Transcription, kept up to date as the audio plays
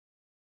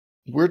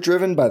We're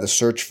driven by the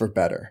search for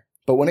better.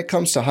 But when it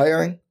comes to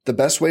hiring, the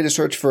best way to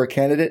search for a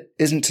candidate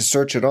isn't to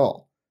search at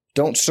all.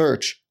 Don't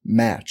search,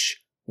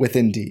 match with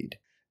Indeed.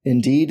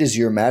 Indeed is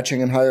your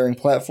matching and hiring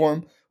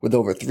platform with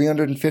over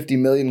 350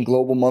 million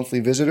global monthly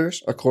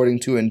visitors,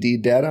 according to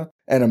Indeed data,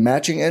 and a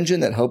matching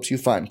engine that helps you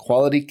find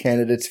quality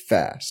candidates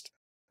fast.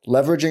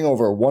 Leveraging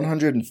over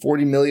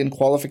 140 million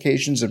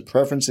qualifications and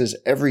preferences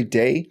every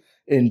day,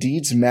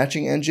 Indeed's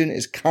matching engine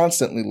is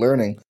constantly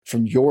learning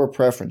from your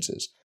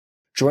preferences.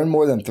 Join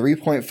more than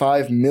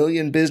 3.5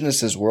 million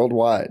businesses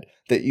worldwide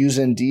that use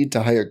Indeed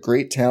to hire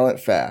great talent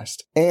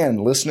fast.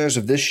 And listeners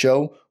of this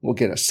show will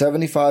get a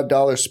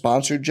 $75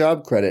 sponsored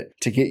job credit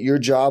to get your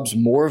jobs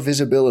more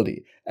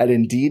visibility at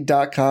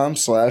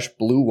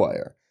Indeed.com/Blue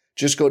Wire.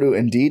 Just go to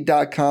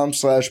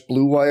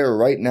Indeed.com/Blue Wire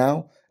right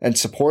now and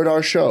support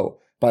our show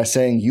by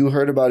saying you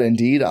heard about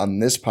Indeed on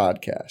this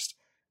podcast.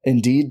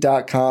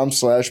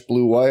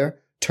 Indeed.com/Blue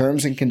Wire.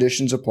 Terms and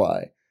conditions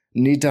apply.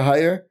 Need to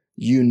hire?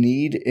 You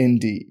need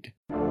Indeed.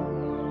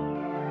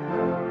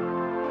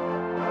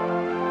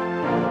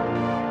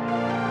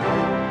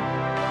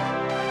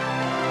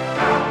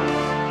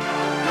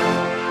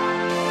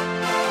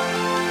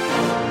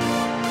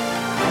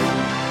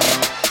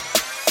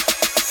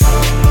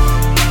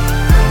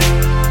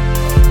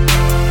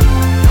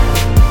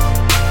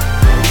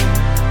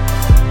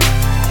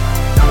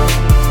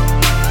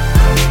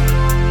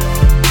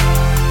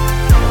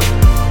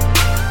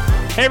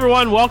 Hey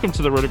everyone, welcome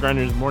to the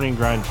RotoGrinders Morning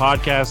Grind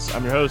Podcast.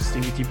 I'm your host,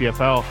 Stevie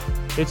TPFL.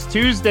 It's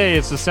Tuesday,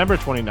 it's December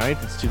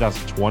 29th, it's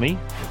 2020.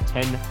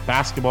 10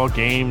 basketball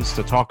games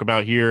to talk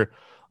about here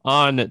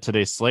on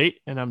today's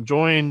slate. And I'm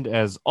joined,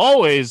 as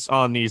always,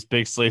 on these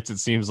big slates, it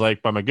seems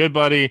like, by my good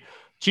buddy,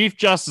 Chief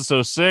Justice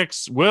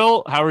 06.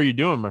 Will, how are you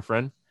doing, my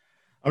friend?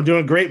 I'm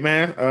doing great,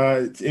 man.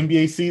 It's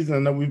NBA season. I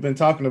know we've been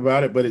talking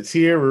about it, but it's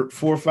here. We're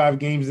 4 or 5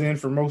 games in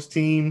for most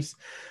teams.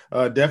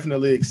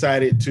 Definitely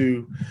excited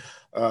to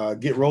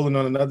get rolling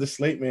on another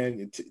slate,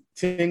 man.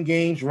 10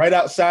 games right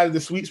outside of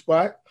the sweet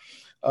spot.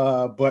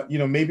 But, you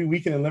know, maybe we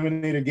can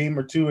eliminate a game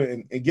or two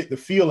and get the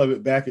feel of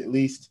it back at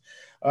least.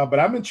 But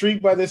I'm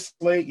intrigued by this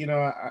slate. You know,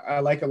 I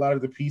like a lot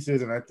of the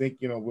pieces, and I think,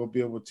 you know, we'll be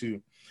able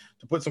to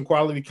put some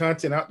quality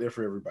content out there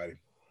for everybody.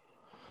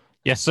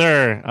 Yes,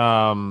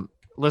 sir.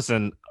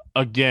 Listen,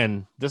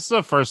 again, this is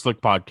a first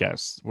look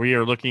podcast. We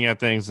are looking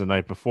at things the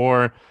night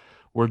before.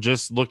 We're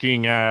just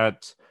looking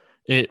at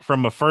it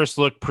from a first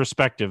look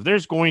perspective.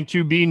 There's going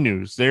to be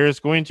news.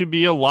 There's going to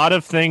be a lot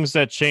of things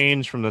that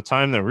change from the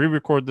time that we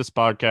record this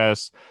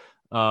podcast.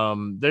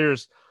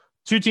 There's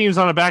 2 teams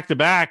on a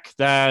back-to-back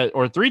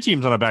or 3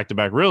 teams on a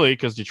back-to-back, really,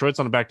 because Detroit's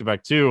on a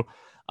back-to-back too,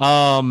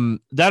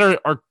 that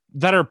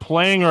are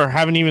playing or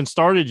haven't even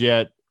started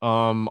yet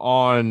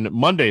on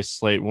Monday's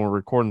slate when we're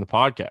recording the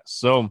podcast.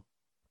 So a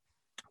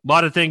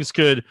lot of things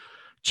could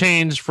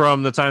change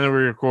from the time that we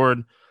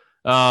record.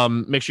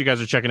 Make sure you guys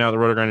are checking out the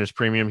RotoGrinders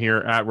Premium here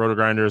at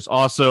RotoGrinders.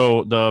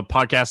 Also, the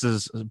podcast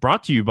is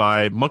brought to you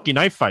by Monkey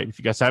Knife Fight. If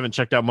you guys haven't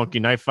checked out Monkey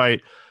Knife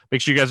Fight, make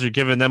sure you guys are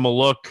giving them a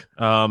look.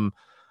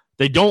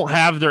 They don't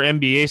have their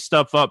NBA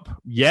stuff up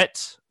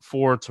yet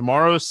for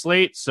tomorrow's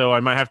slate, so I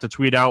might have to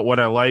tweet out what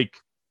I like,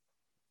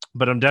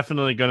 but I'm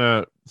definitely going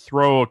to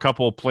throw a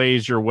couple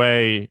plays your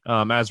way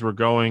as we're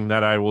going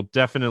that I will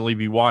definitely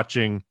be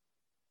watching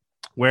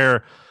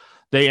where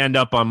they end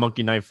up on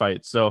Monkey Knife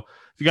Fight. So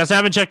if you guys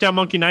haven't checked out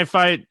Monkey Knife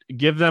Fight,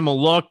 give them a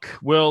look.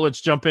 Will, let's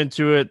jump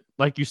into it.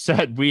 Like you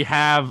said, we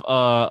have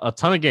a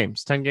ton of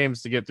games, 10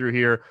 games to get through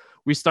here.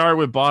 We start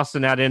with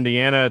Boston at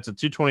Indiana. It's a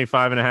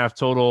 225.5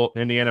 total.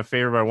 Indiana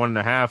favored by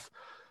 1.5.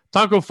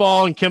 Taco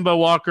Fall and Kemba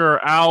Walker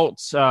are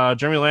out.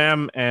 Jeremy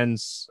Lamb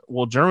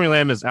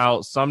is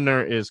out.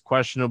 Sumner is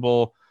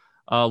questionable.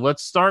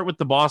 Let's start with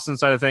the Boston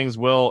side of things.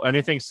 Will,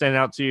 anything stand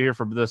out to you here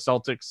for the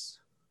Celtics?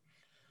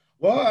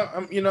 Well,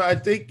 I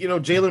think,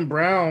 Jaylen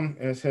Brown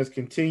has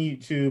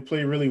continued to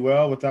play really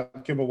well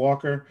without Kemba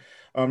Walker.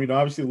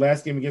 Obviously the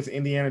last game against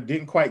Indiana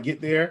didn't quite get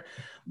there,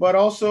 but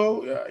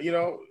also,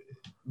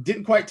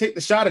 didn't quite take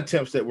the shot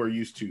attempts that we're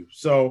used to.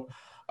 So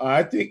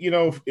I think,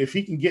 if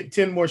he can get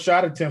 10 more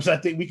shot attempts, I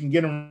think we can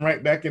get him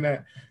right back in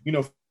that,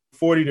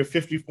 40 to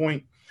 50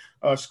 point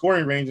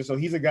scoring range. And so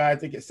he's a guy, I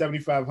think, at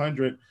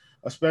 7,500,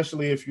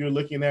 especially if you're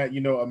looking at,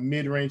 a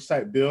mid-range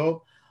type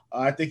build.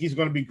 I think he's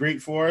going to be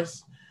great for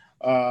us.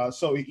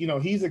 So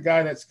he's a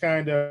guy that's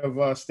kind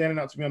of standing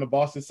out to me on the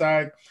Boston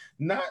side.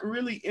 Not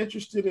really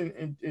interested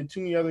in too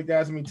many other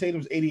guys. I mean,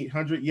 Tatum's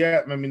 8,800.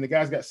 Yeah, I mean, the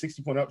guy's got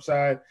 60-point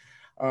upside.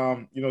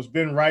 It's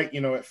been right,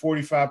 at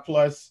 45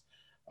 plus,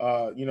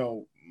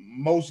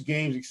 most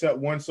games except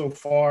one so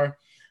far.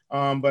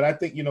 But I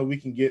think, we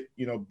can get,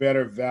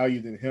 better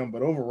value than him.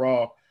 But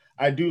overall,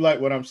 I do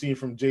like what I'm seeing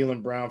from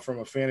Jaylen Brown from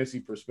a fantasy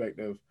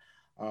perspective.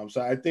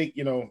 So I think,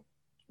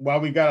 while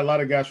we've got a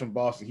lot of guys from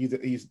Boston,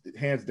 he's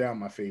hands down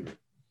my favorite.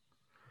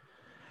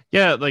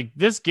 Yeah, like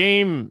this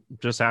game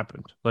just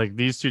happened. Like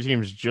these 2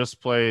 teams just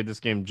played.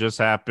 This game just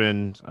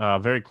happened.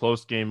 Very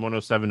close game,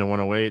 107 to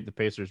 108. The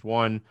Pacers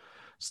won.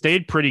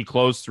 Stayed pretty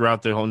close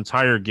throughout the whole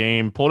entire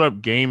game. Pulled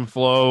up game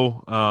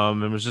flow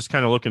and was just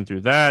kind of looking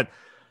through that.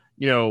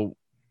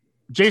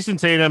 Jason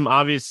Tatum,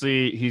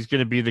 obviously, he's going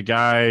to be the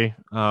guy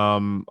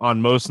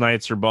on most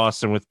nights for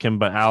Boston with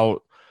Kemba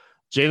out.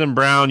 Jaylen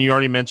Brown, you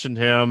already mentioned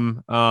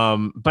him.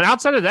 But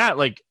outside of that,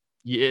 like,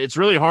 it's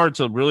really hard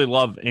to really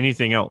love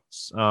anything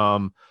else.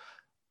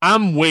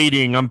 I'm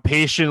waiting. I'm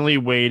patiently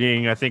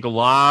waiting. I think a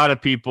lot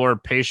of people are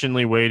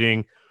patiently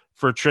waiting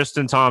for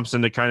Tristan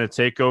Thompson to kind of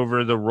take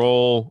over the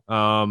role.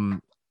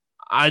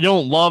 I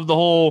don't love the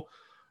whole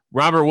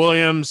Robert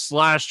Williams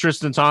 /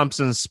 Tristan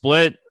Thompson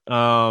split.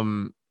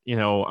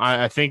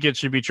 I think it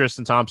should be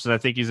Tristan Thompson. I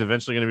think he's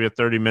eventually going to be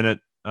a 30-minute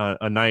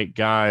a night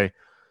guy.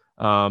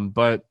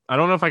 But I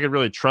don't know if I could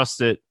really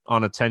trust it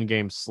on a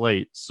 10-game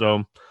slate.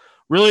 So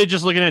really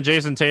just looking at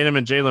Jason Tatum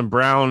and Jaylen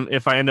Brown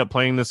if I end up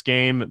playing this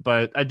game.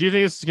 But I do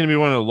think this is going to be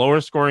one of the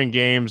lower scoring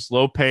games,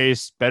 low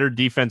pace, better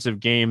defensive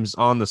games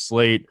on the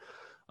slate.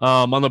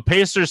 On the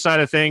Pacers side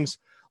of things,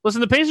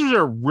 listen, the Pacers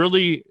are a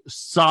really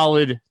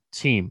solid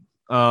team.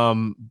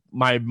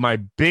 My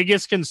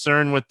biggest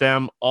concern with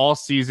them all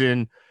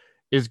season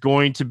is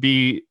going to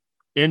be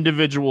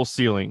individual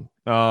ceiling.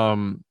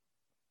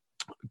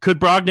 Could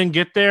Brogdon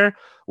get there?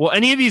 Well,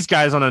 any of these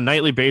guys on a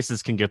nightly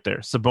basis can get there.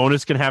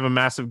 Sabonis can have a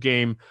massive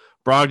game.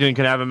 Brogdon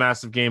could have a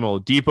massive game.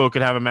 Oladipo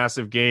could have a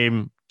massive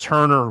game.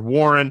 Turner,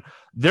 Warren,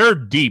 they're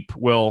deep,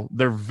 Will.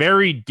 They're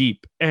very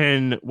deep.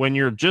 And when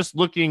you're just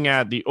looking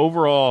at the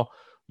overall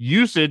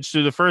usage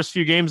through the first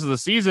few games of the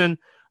season,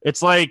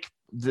 it's like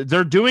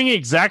they're doing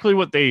exactly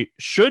what they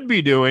should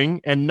be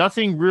doing and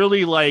nothing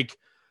really like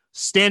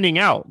standing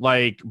out.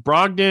 Like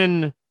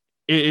Brogdon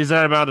is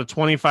at about a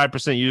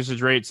 25%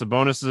 usage rate.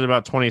 Sabonis is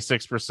about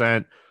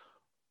 26%.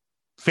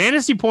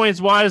 Fantasy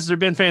points wise, they've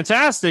been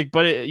fantastic,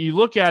 but you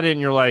look at it and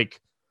you're like,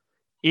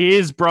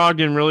 is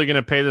Brogdon really going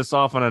to pay this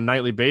off on a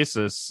nightly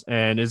basis?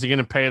 And is he going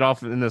to pay it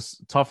off in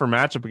this tougher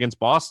matchup against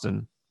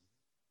Boston?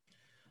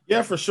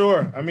 Yeah, for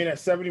sure. I mean, at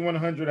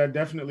 7,100, I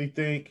definitely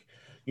think,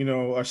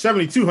 or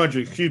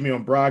 7,200,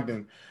 on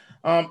Brogdon.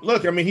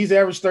 Look, I mean, he's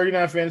averaged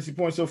 39 fantasy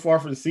points so far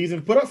for the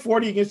season. Put up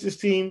 40 against this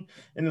team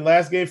in the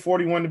last game,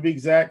 41 to be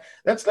exact.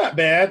 That's not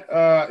bad.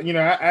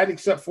 I'd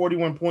accept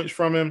 41 points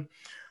from him.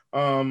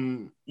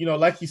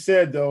 Like you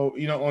said, though,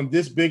 on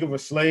this big of a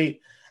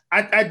slate,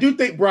 I do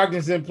think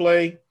Brogdon's in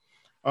play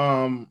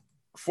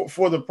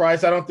for the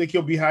price. I don't think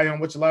he'll be high on,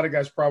 which a lot of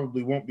guys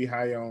probably won't be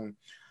high on.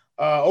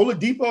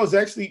 Oladipo is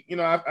actually,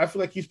 I feel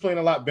like he's playing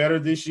a lot better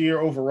this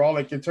year overall,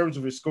 like in terms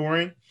of his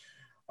scoring.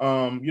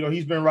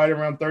 He's been right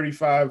around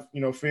 35,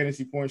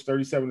 fantasy points,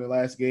 37 in the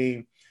last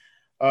game.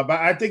 But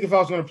I think if I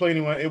was going to play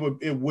anyone,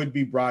 it would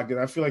be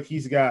Brogdon. I feel like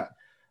he's got,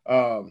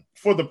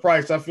 for the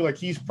price, I feel like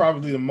he's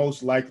probably the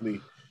most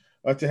likely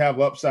to have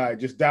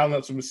upside, just dialing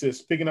up some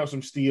assists, picking up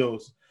some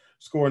steals,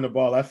 scoring the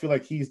ball. I feel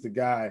like he's the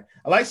guy.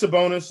 I like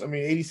Sabonis. I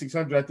mean,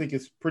 8,600, I think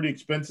it's pretty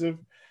expensive.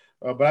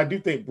 But I do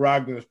think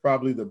Brogdon is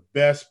probably the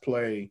best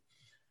play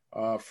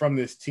from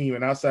this team.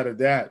 And outside of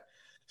that,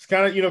 it's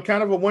kind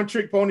of a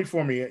one-trick pony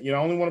for me. I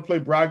only want to play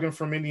Brogdon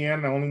from Indiana,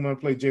 and I only want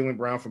to play Jaylen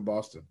Brown from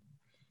Boston.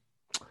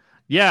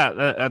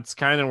 Yeah, that's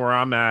kind of where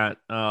I'm at.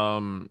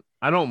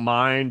 I don't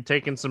mind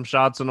taking some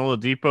shots on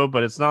Oladipo,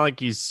 but it's not like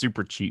he's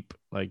super cheap.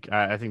 Like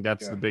I think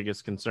that's the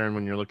biggest concern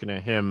when you're looking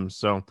at him.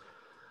 So,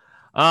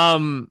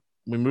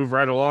 we move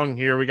right along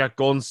here. We got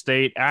Golden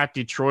State at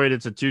Detroit.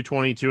 It's a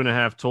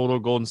 222.5 total.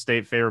 Golden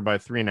State favored by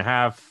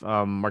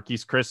 3.5.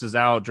 Marquise Chris is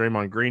out.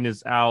 Draymond Green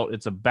is out.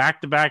 It's a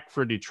back-to-back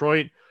for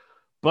Detroit.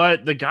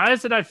 But the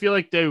guys that I feel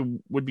like they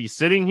would be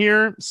sitting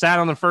here sat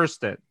on the first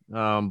stint.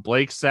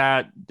 Blake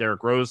sat.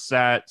 Derrick Rose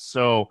sat.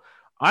 So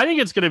I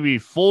think it's going to be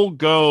full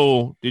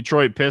go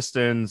Detroit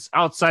Pistons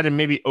outside of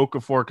maybe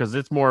Okafor because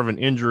it's more of an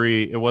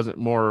injury. It wasn't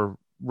more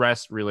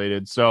rest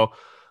related. So,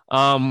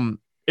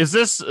 is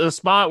this a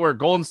spot where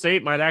Golden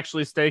State might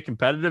actually stay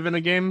competitive in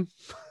a game?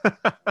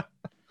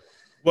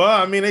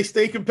 Well, I mean, they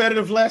stayed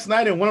competitive last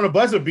night and won on a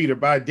buzzer beater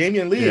by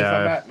Damian Lee, if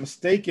I'm not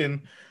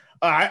mistaken.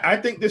 I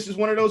think this is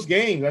one of those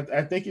games.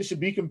 I think it should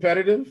be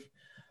competitive.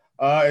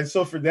 And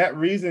so for that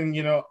reason,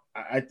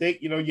 I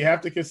think, you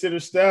have to consider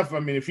Steph. I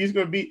mean, if he's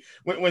going to be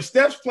 – when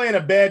Steph's playing a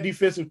bad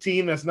defensive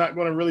team that's not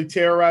going to really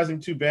terrorize him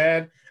too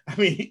bad, I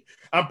mean,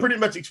 I'm pretty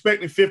much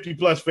expecting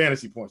 50-plus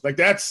fantasy points. Like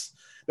that's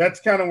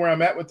kind of where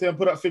I'm at with him.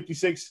 Put up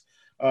 56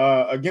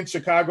 against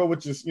Chicago,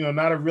 which is,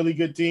 not a really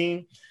good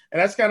team. And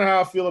that's kind of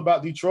how I feel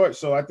about Detroit.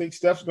 So I think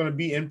Steph's going to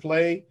be in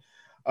play.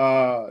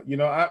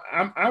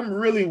 I'm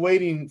really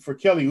waiting for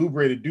Kelly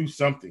Oubre to do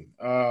something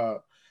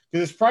because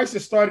his price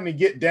is starting to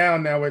get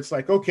down now. It's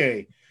like,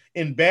 okay,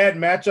 in bad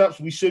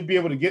matchups, we should be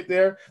able to get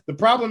there. The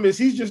problem is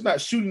he's just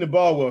not shooting the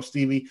ball well,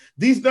 Stevie.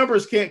 These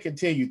numbers can't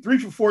continue. 3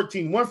 for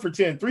 14, 1 for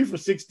 10, 3 for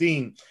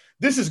 16.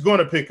 This is going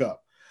to pick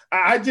up.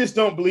 I just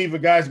don't believe a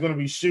guy's going to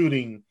be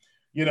shooting,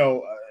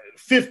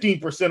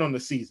 15% on the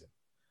season.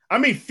 I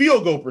mean,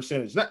 field goal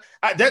percentage.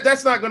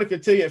 That's not going to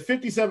continue. At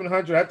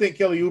 5,700, I think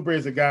Kelly Oubre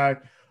is a guy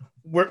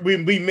where we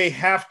may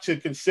have to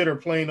consider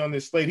playing on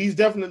this slate. He's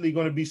definitely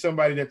going to be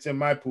somebody that's in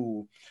my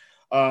pool.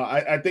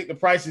 I think the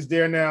price is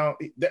there now.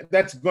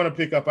 That's going to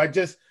pick up.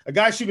 A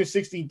guy shooting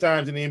 16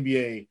 times in the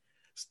NBA,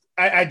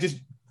 I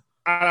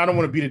don't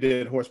want to beat a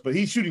dead horse, but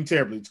he's shooting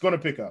terribly. It's going to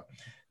pick up.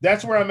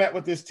 that's where I'm at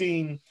with this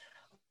team.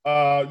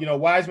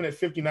 Wiseman at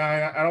 59.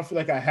 I don't feel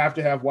like I have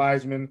to have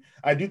Wiseman.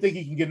 I do think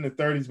he can get in the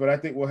 30s, but I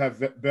think we'll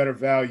have better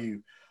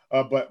value.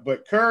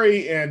 But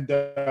Curry and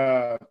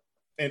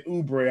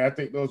Oubre, I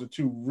think those are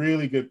two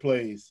really good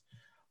plays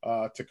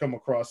to come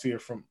across here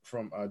from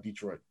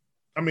Detroit.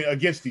 I mean,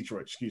 against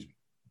Detroit, excuse me.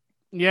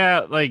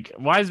 Yeah, like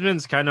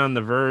Wiseman's kind of on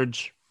the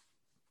verge.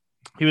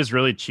 He was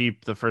really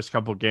cheap the first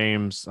couple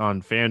games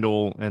on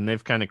FanDuel, and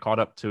they've kind of caught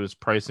up to his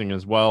pricing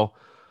as well.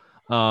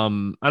 I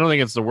don't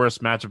think it's the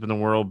worst matchup in the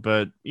world,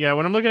 but yeah,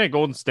 when I'm looking at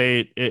Golden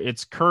State,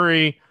 it's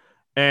Curry,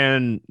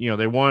 and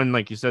they won,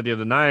 like you said, the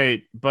other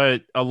night,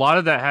 but a lot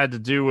of that had to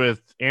do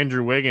with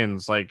Andrew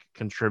Wiggins, like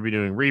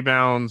contributing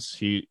rebounds.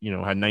 He,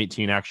 had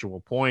 19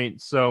 actual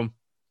points. So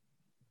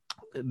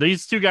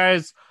these two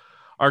guys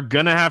are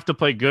going to have to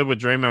play good with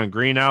Draymond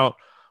Green out.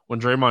 When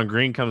Draymond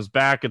Green comes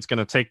back, it's going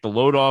to take the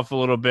load off a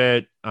little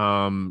bit.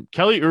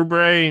 Kelly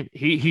Oubre,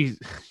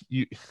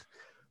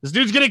 this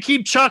dude's going to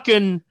keep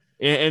chucking,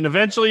 and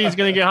eventually he's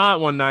going to get hot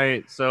one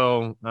night.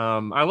 So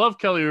I love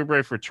Kelly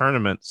Oubre for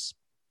tournaments.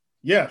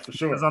 Yeah, for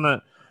sure. Because on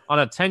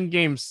a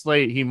 10-game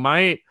slate, he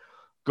might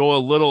go a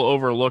little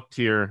overlooked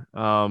here.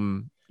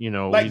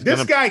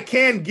 This guy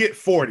can get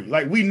 40.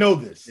 Like, we know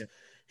this. Yeah.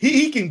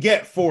 He can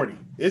get 40.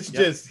 It's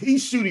just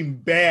he's shooting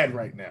bad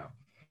right now.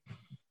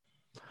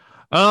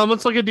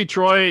 Let's look at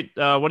Detroit.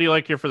 What do you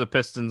like here for the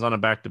Pistons on a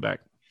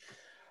back-to-back?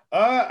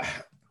 I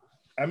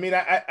mean,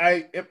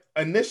 I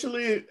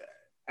initially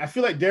I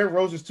feel like Derrick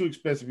Rose is too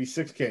expensive. He's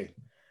 $6K.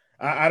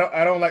 I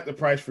don't like the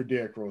price for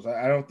Derrick Rose.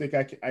 I don't think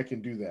I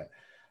can do that.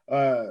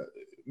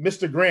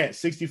 Mr. Grant,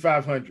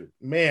 $6,500.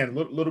 Man,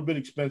 little bit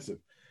expensive.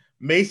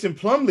 Mason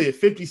Plumlee at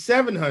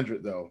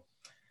 $5,700 though.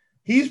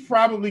 He's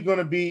probably going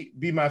to be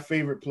my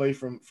favorite play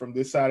from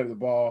this side of the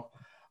ball.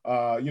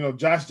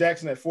 Josh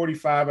Jackson at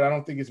 45, but I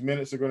don't think his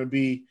minutes are going to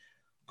be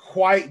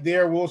quite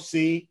there. We'll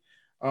see.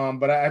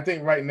 But I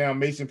think right now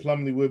Mason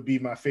Plumlee would be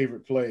my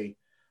favorite play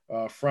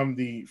from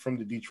the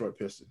Detroit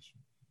Pistons.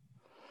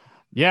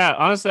 Yeah,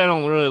 honestly, I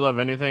don't really love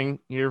anything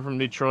here from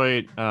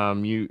Detroit.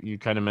 You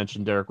kind of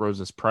mentioned Derrick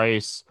Rose's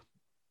price.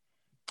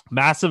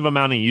 Massive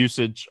amount of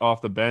usage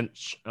off the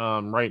bench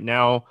right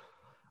now.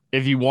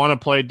 If you want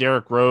to play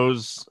Derrick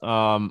Rose,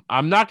 I'm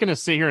not going to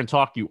sit here and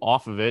talk you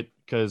off of it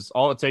because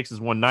all it takes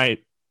is one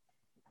night.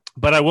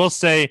 But I will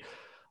say,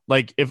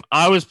 like, if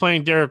I was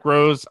playing Derrick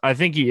Rose, I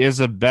think he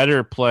is a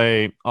better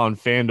play on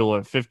FanDuel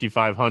at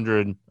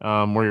 5,500,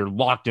 where you're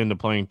locked into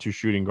playing two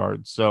shooting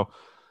guards. So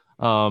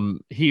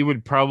he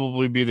would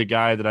probably be the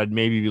guy that I'd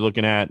maybe be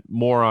looking at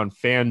more on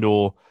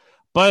FanDuel.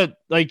 But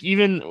like,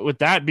 even with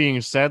that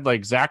being said,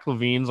 like Zach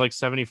LaVine's like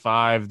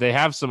 75. They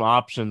have some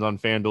options on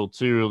FanDuel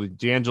too.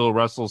 D'Angelo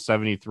Russell's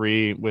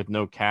 73 with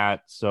no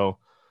cat. So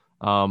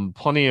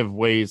plenty of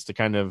ways to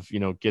kind of,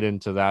 get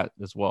into that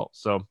as well.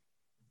 So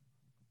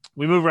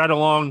we move right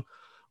along.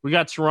 We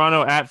got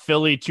Toronto at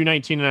Philly,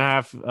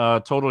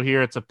 219.5 total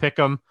here. It's a pick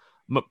 'em.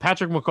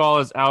 Patrick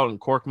McCall is out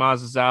and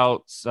Korkmaz is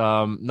out.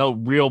 No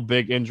real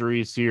big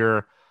injuries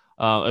here.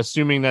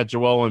 Assuming that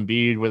Joel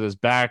Embiid with his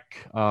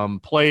back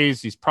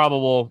plays, he's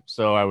probable,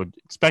 so I would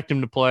expect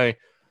him to play.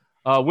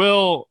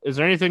 Will, is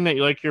there anything that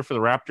you like here for the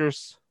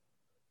Raptors?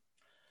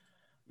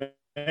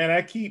 Man,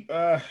 I keep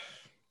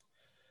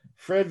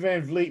Fred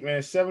VanVleet,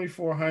 man,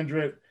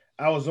 7,400.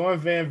 I was on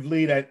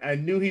VanVleet. I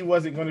knew he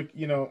wasn't going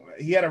to,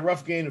 he had a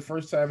rough game the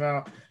first time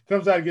out.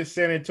 Comes out against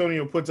San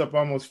Antonio, puts up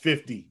almost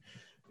 50.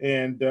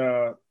 And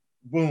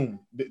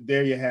boom,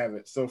 there you have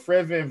it. So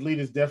Fred VanVleet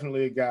is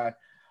definitely a guy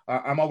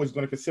I'm always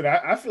going to consider.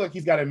 I feel like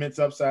he's got immense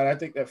upside. I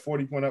think that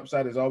 40-point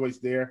upside is always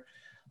there.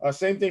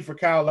 Same thing for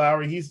Kyle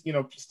Lowry. He's,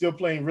 still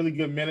playing really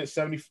good minutes,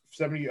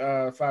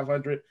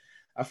 7,500.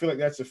 I feel like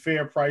that's a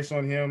fair price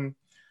on him.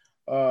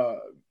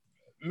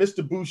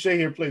 Mr. Boucher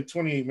here played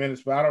 28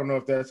 minutes, but I don't know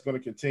if that's going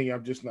to continue.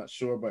 I'm just not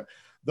sure. But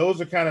those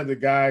are kind of the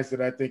guys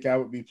that I think I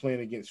would be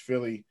playing against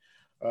Philly,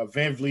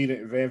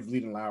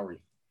 VanVleet and Lowry.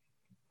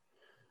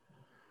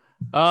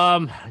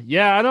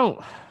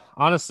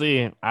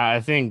 Honestly,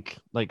 I think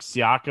like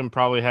Siakam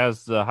probably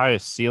has the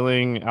highest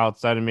ceiling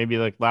outside of maybe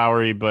like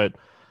Lowry, but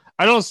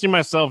I don't see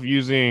myself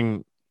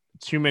using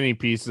too many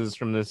pieces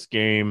from this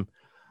game.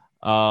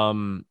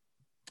 And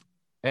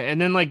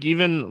then like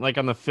even like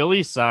on the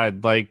Philly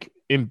side, like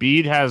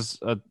Embiid has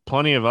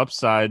plenty of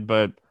upside,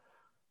 but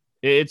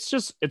it's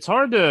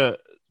hard to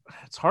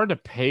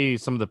pay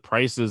some of the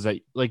prices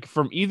that like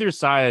from either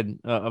side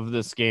of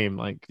this game.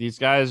 Like these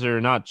guys are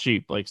not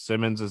cheap. Like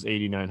Simmons is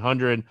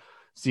 8,900.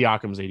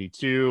 Siakam's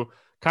 82.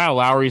 Kyle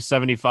Lowry's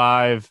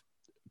 75.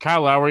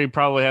 Kyle Lowry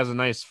probably has a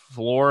nice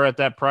floor at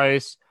that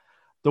price.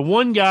 The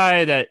one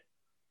guy that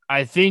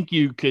I think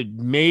you could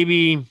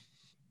maybe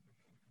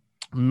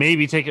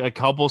take a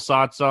couple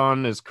shots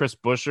on is Chris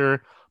Buescher.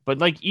 But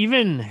like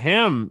even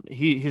him,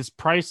 his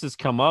price has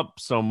come up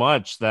so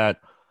much that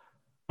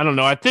I don't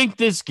know. I think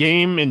this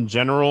game in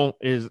general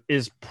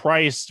is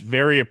priced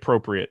very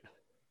appropriate.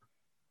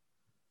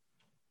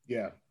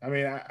 Yeah. I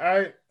mean,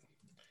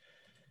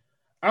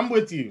 I'm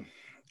with you.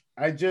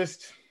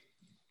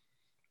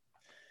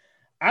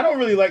 I don't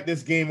really like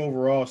this game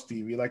overall,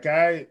 Stevie. Like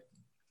I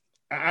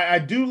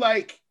do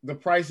like the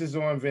prices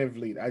on Van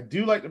Vliet. I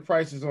do like the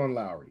prices on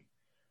Lowry.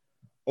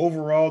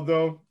 Overall,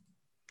 though,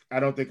 I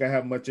don't think I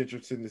have much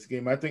interest in this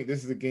game. I think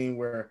this is a game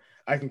where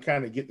I can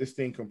kind of get this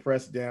thing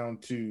compressed down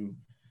to,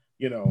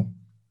 you know,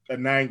 a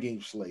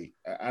 9-game slate.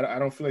 I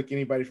don't feel like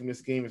anybody from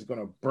this game is going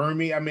to burn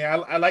me. I mean,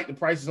 I like the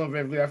prices on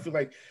Van Vliet. I feel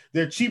like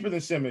they're cheaper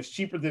than Simmons,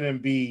 cheaper than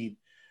Embiid.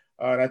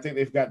 And I think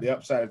they've got the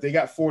upside. If they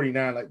got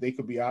 49, like they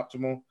could be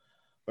optimal.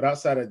 But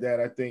outside of that,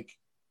 I think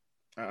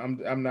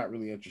I'm not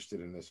really interested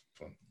in this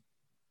one.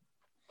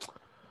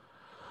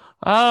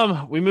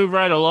 We move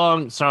right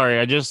along. Sorry,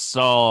 I just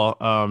saw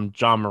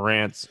Ja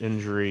Morant's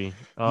injury.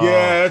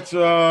 Yeah, it's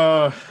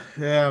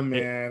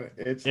man.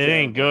 It's it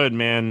ain't good,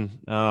 man.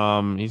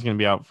 He's gonna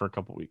be out for a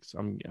couple weeks.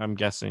 I'm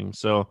guessing.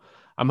 So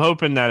I'm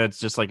hoping that it's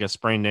just like a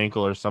sprained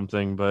ankle or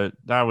something. But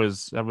that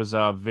was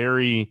a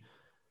very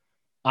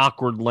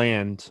awkward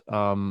land.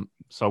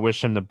 So I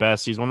wish him the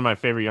best. He's one of my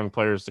favorite young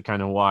players to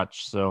kind of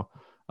watch. So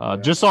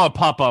just saw it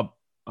pop up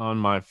on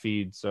my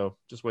feed. So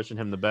just wishing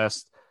him the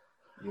best.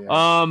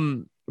 Yeah.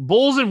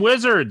 Bulls and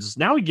Wizards.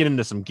 Now we get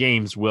into some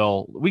games,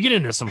 Will. We get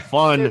into some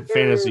fun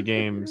fantasy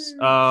games.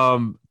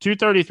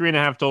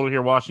 233.5 total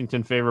here.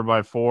 Washington favored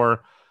by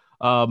 4.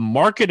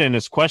 Marketing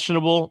is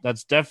questionable.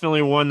 That's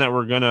definitely one that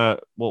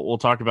we'll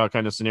talk about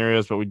kind of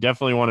scenarios, but we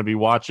definitely want to be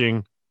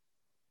watching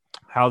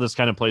how this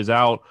kind of plays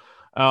out.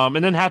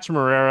 And then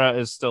Hachimura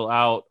is still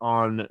out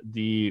on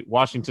the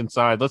Washington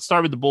side. Let's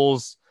start with the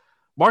Bulls.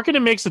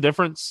 Marketing makes a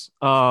difference,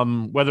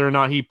 whether or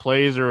not he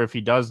plays or if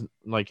he does,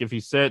 like if he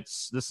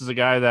sits. This is a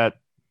guy that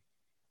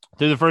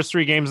through the first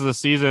 3 games of the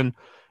season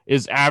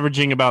is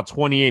averaging about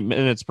 28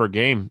 minutes per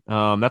game.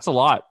 That's a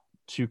lot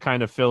to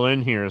kind of fill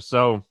in here.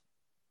 So,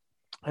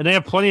 and they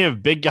have plenty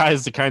of big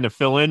guys to kind of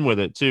fill in with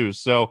it too.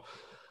 So,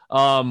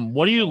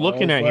 what are you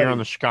looking at here on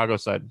the Chicago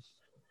side?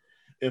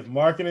 If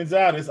Markkanen's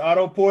out, it's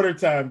Otto Porter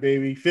time,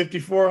 baby.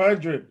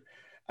 5,400.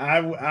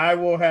 I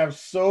will have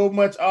so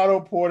much Otto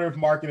Porter if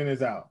Markkanen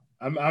is out.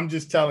 I'm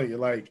just telling you,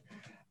 like,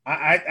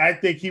 I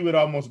think he would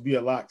almost be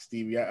a lock,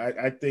 Stevie.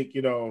 I think,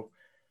 you know,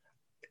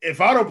 if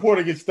Otto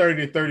Porter gets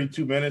 30 to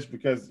 32 minutes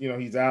because, you know,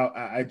 he's out,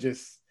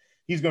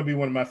 he's going to be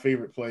one of my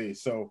favorite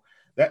plays. So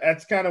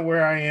that's kind of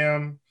where I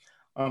am.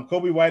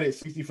 Kobe White at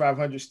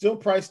 6,500, still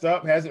priced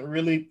up, hasn't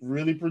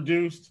really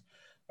produced.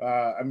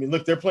 I mean,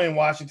 look, they're playing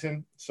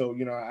Washington, so,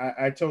 you know,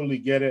 I totally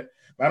get it.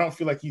 But I don't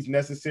feel like he's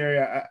necessary.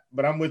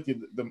 But I'm with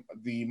you.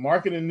 The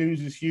marketing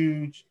news is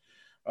huge.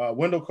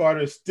 Wendell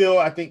Carter is still,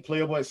 I think,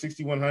 playable at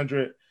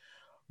 6,100.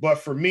 But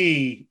for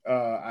me,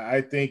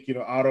 I think, you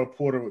know, Otto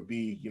Porter would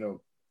be, you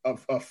know,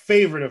 a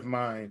favorite of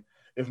mine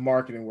if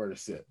Markkanen were to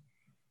sit.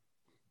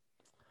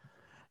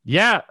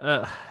 Yeah,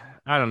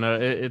 I don't know.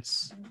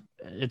 It's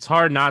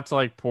hard not to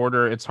like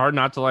Porter. It's hard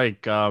not to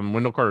like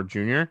Wendell Carter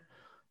Jr.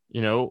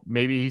 You know,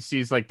 maybe he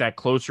sees like that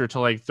closer to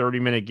like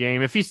 30-minute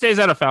game if he stays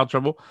out of foul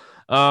trouble.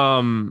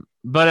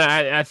 But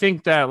I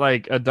think that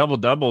like a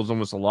double-double is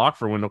almost a lock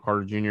for Wendell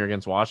Carter Jr.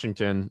 against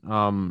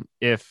Washington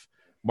if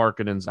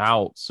Markkanen's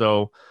out.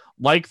 So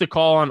like the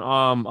call on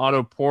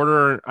Otto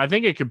Porter, I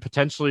think it could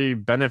potentially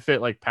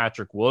benefit like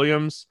Patrick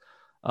Williams.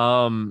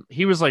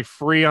 He was like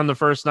free on the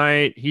first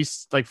night.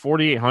 He's like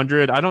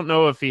 4,800. I don't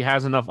know if he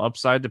has enough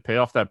upside to pay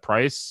off that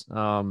price.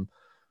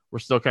 We're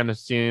still kind of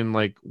seeing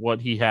like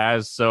what he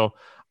has. So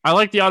I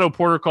like the Otto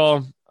Porter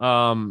call.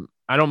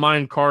 I don't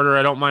mind Carter.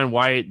 I don't mind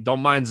White.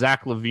 Don't mind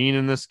Zach LaVine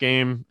in this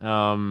game.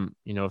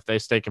 You know, if they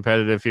stay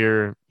competitive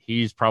here,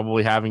 he's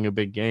probably having a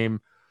big game.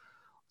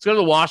 Let's go to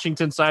the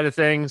Washington side of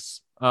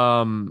things.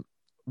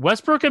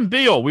 Westbrook and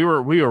Beal. We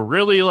were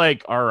really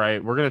like, all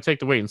right, we're gonna take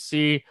the wait and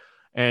see,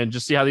 and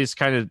just see how these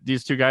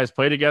two guys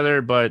play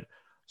together. But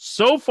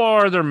so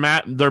far, they're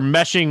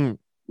meshing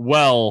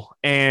well,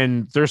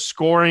 and they're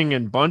scoring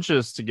in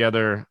bunches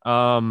together.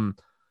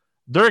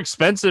 They're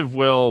expensive,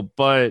 Will,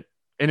 but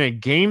in a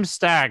game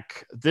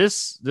stack,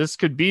 this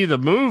could be the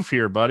move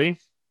here, buddy.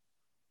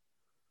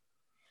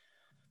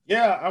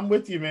 Yeah, I'm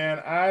with you, man.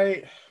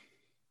 I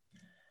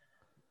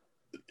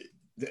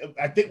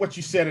think what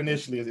you said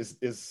initially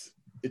is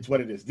it's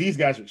what it is. These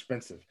guys are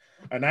expensive.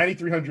 A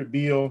 9,300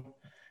 Beal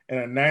and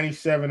a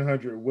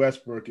 9,700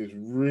 Westbrook is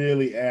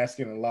really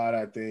asking a lot,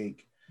 I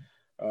think,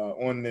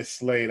 on this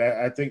slate.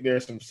 I think there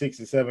are some 6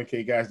 and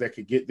 7K guys that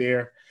could get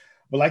there.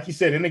 But like you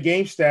said, in the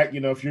game stack,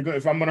 you know,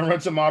 if I'm going to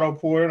run some Otto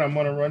Porter and I'm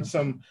going to run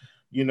some,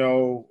 you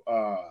know,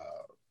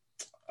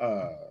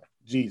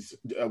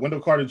 Wendell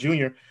Carter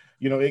Jr.,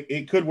 you know,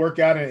 it could work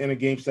out in a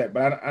game stack.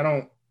 But I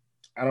don't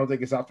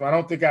think it's optimal. I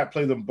don't think I'd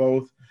play them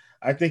both.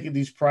 I think at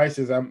these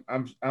prices,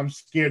 I'm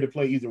scared to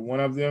play either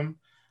one of them.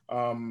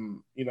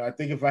 You know, I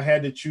think if I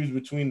had to choose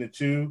between the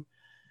two,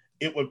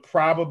 it would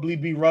probably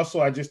be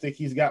Russell. I just think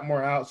he's got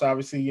more outs.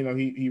 Obviously, you know,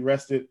 he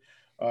rested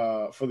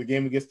for the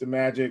game against the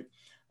Magic.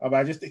 But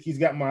I just think he's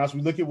got more outs.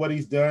 We look at what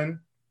he's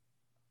done.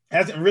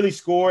 Hasn't really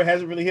scored,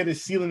 hasn't really hit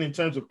his ceiling in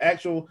terms of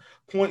actual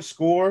point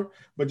score,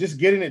 but just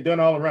getting it done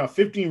all around.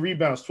 15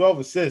 rebounds, 12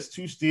 assists,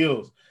 2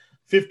 steals,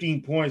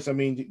 15 points. I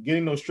mean,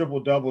 getting those triple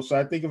doubles. So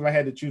I think if I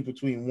had to choose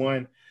between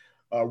one,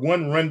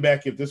 One run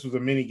back, if this was a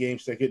mini game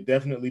set, could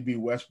definitely be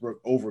Westbrook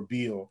over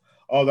Beal,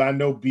 although I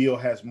know Beal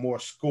has more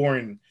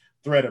scoring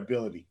threat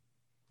ability.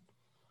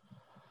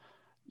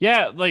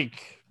 Yeah,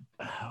 like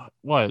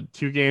what,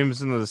 2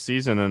 games into the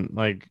season, and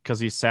like because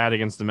he's sad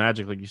against the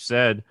Magic, like you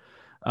said,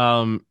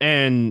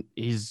 and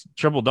he's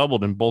triple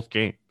doubled in both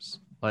games.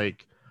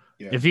 Like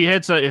if he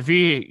hits if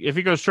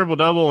he goes triple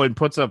double and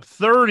puts up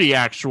 30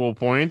 actual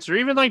points, or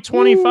even like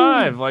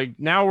 25, like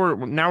now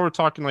we're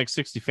talking like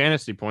 60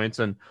 fantasy points,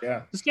 and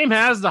this game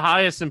has the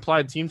highest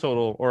implied team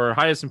total or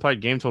highest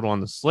implied game total on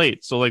the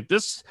slate. So like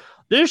this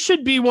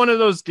should be one of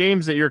those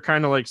games that you're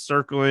kind of like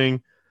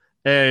circling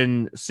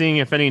and seeing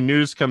if any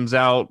news comes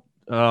out,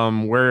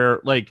 where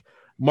like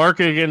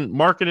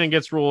marketing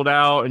gets ruled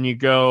out and you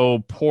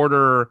go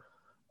Porter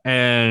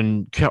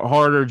and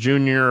Harder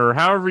Jr. or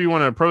however you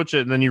want to approach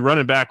it, and then you run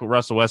it back with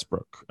Russell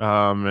Westbrook.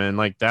 And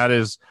like that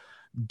is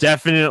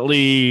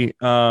definitely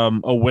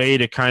a way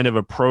to kind of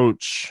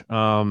approach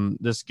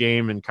this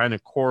game and kind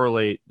of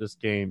correlate this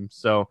game.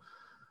 So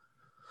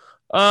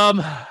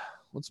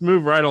let's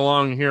move right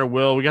along here,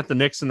 Will. We got the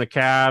Knicks and the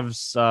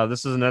Cavs.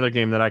 This is another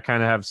game that I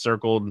kind of have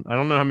circled. I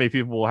don't know how many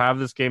people will have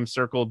this game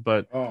circled,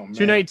 but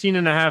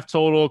 219.5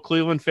 total.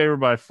 Cleveland favored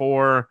by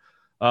 4.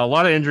 A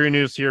lot of injury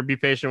news here. Be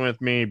patient with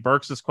me.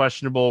 Burks is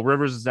questionable.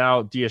 Rivers is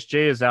out.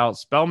 DSJ is out.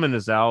 Spellman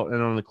is out. And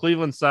on the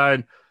Cleveland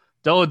side,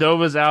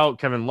 Dellavedova is out.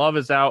 Kevin Love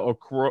is out.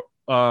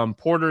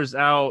 Porter's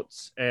out.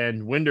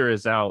 And Winder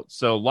is out.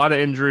 So a lot of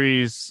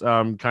injuries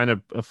kind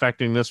of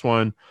affecting this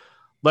one.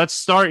 Let's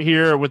start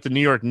here with the New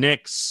York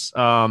Knicks.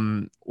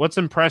 What's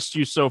impressed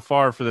you so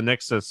far for the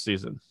Knicks this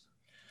season?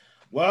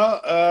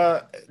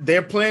 Well,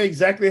 they're playing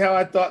exactly how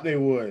I thought they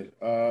would.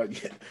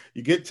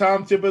 You get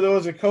Tom Thibodeau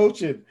as a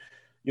coach, and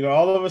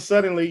all of a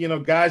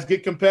sudden, guys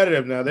get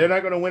competitive. Now they're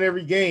not going to win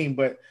every game,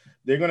 but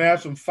they're going to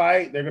have some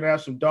fight. They're going to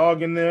have some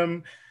dog in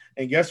them.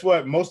 And guess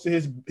what? Most of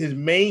his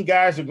main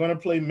guys are going to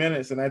play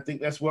minutes, and I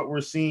think that's what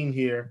we're seeing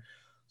here.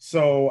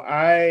 So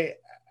I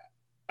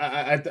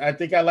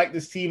think I like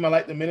this team. I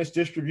like the minutes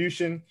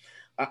distribution.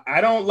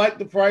 I don't like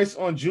the price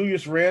on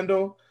Julius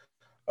Randle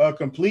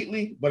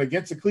completely, but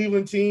against a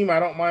Cleveland team, I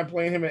don't mind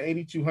playing him at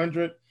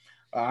 8,200.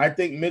 I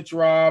think Mitch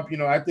Robb,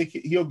 I think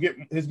he'll get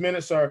his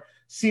minutes are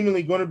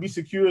seemingly going to be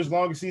secure as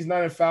long as he's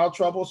not in foul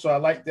trouble. So I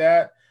like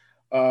that.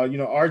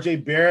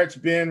 RJ Barrett's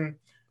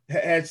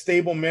had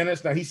stable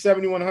minutes. Now he's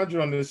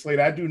 7,100 on this slate.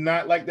 I do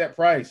not like that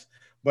price,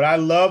 but I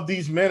love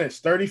these minutes.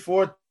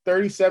 34,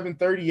 37,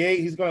 38.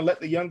 He's going to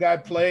let the young guy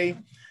play.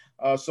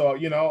 I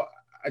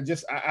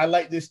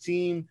like this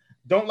team.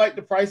 Don't like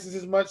the prices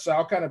as much, so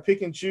I'll kind of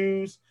pick and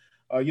choose.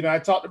 I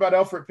talked about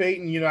Elfrid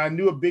Payton. I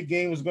knew a big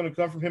game was going to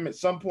come from him at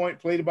some point.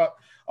 Played about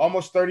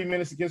almost 30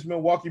 minutes against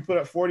Milwaukee, put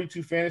up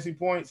 42 fantasy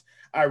points.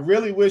 I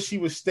really wish he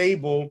was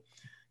stable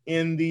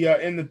in the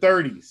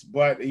 30s,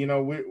 but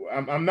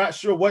I'm not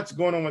sure what's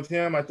going on with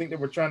him. I think that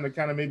we're trying to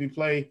kind of maybe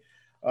play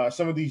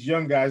some of these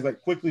young guys.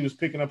 Like Quickly was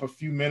picking up a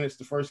few minutes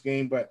the first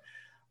game, but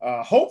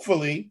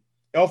hopefully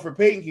Elfrid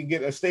Payton can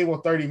get a stable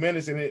 30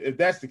 minutes, and if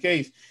that's the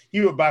case,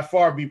 he would by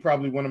far be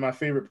probably one of my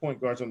favorite point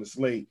guards on the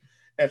slate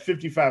at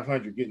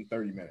 5,500, getting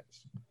 30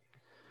 minutes.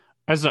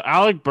 As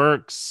Alec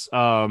Burks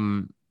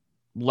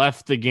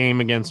left the game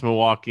against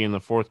Milwaukee in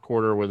the fourth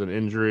quarter with an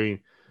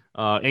injury,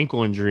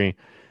 ankle injury.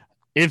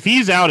 If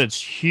he's out,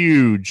 it's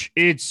huge.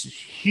 It's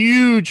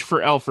huge for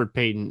Elfrid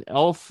Payton.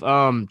 Elf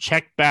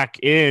checked back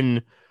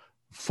in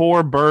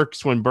for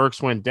Burks when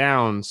Burks went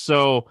down.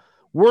 So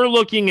we're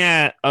looking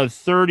at a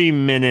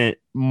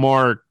 30-minute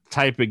mark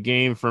type of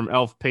game from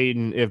Elf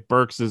Payton if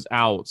Burks is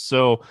out.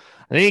 So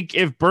I think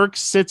if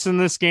Burks sits in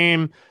this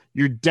game,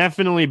 you're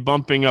definitely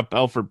bumping up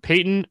Elfrid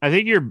Payton. I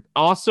think you're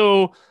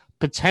also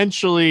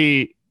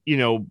potentially,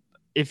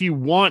 if you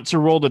want to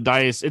roll the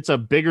dice, it's a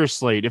bigger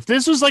slate. If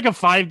this was like a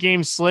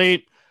 5-game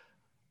slate,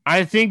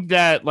 I think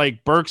that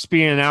like Burks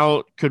being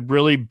out could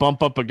really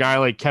bump up a guy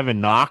like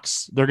Kevin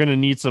Knox. They're going to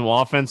need some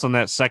offense on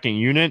that second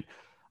unit.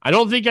 I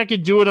don't think I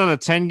could do it on a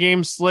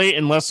 10-game slate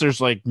unless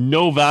there's like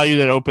no value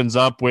that opens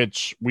up,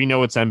 which we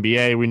know it's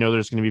NBA. We know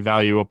there's going to be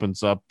value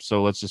opens up.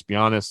 So let's just be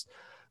honest.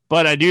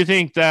 But I do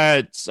think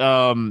that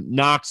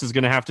Knox is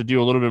going to have to do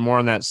a little bit more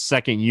on that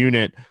second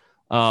unit.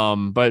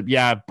 But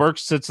yeah,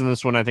 Burks sits in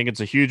this one. I think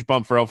it's a huge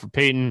bump for Elfrid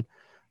Payton.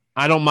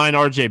 I don't mind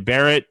RJ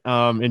Barrett.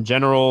 In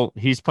general,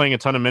 he's playing a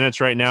ton of minutes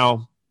right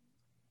now.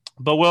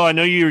 But Will, I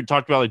know you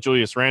talked about like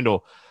Julius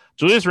Randle.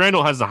 Julius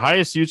Randle has the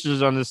highest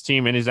usages on this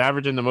team, and he's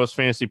averaging the most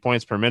fantasy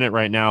points per minute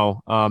right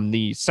now.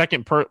 The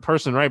second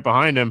person right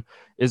behind him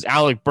is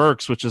Alec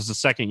Burks, which is the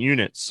second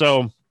unit.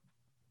 So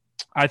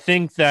I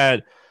think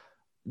that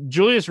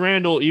Julius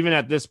Randle, even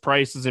at this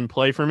price, is in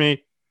play for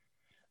me.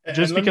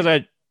 Just because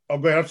Oh,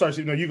 go ahead. I'm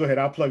sorry. No, you go ahead.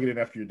 I'll plug it in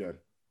after you're done.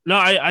 No,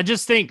 I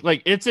just think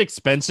like it's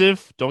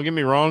expensive. Don't get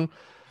me wrong.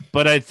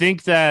 But I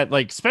think that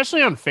like,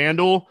 especially on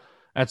FanDuel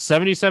at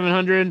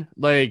 7,700,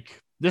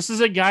 like this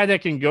is a guy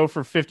that can go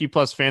for 50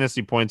 plus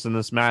fantasy points in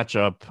this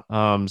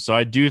matchup. So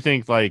I do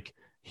think like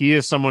he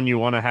is someone you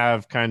want to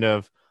have kind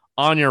of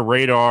on your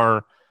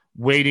radar,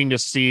 waiting to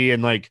see.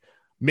 And like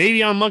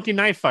maybe on Monkey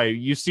Knife Fight,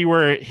 you see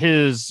where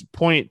his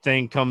point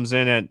thing comes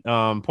in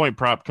at point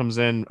prop comes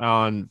in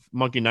on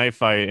Monkey Knife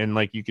Fight, and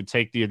like you could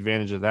take the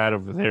advantage of that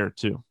over there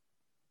too.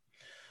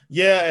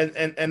 Yeah,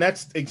 and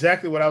that's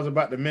exactly what I was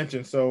about to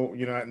mention. So,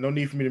 no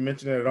need for me to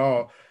mention it at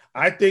all.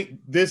 I think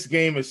this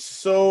game is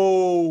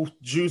so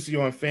juicy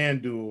on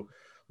FanDuel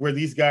where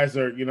these guys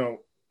are,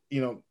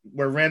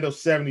 where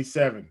Randall's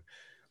 77,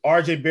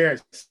 RJ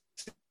Barrett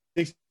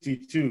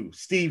 62,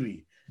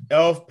 Stevie,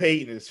 Elf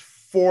Payton is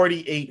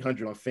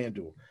 4,800 on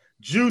FanDuel.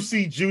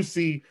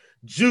 Juicy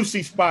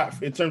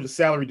spot in terms of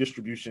salary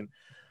distribution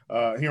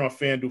here on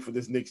FanDuel for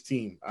this Knicks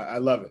team. I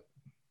love it.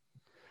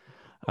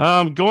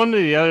 Going to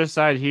the other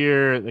side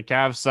here, the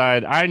Cavs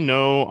side, I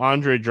know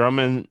Andre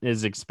Drummond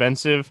is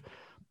expensive,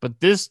 but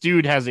this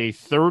dude has a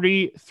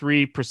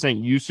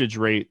 33% usage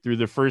rate through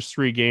the first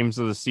 3 games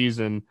of the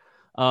season.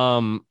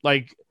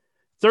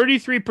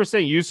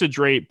 33% usage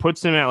rate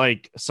puts him at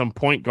like some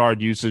point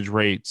guard usage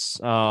rates.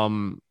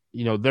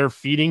 They're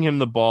feeding him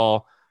the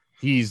ball.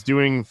 He's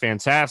doing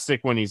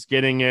fantastic when he's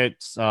getting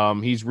it.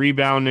 He's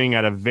rebounding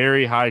at a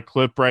very high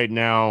clip right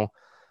now.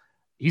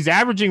 He's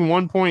averaging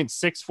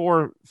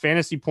 1.64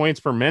 fantasy points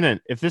per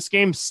minute. If this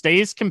game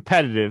stays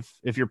competitive,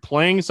 if you're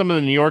playing some of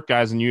the New York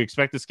guys and you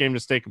expect this game to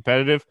stay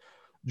competitive,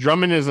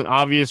 Drummond is an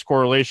obvious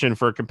correlation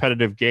for a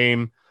competitive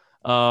game.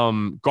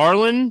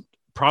 Garland,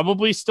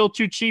 probably still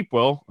too cheap,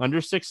 Will,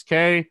 under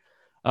 6K.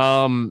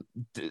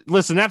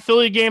 Listen, that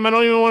Philly game, I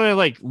don't even want to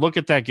look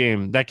at that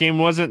game. That game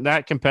wasn't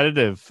that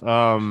competitive.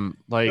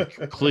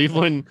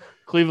 Cleveland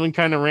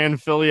kind of ran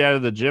Philly out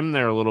of the gym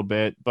there a little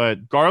bit,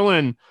 but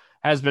Garland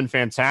has been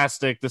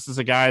fantastic. This is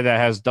a guy that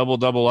has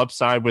double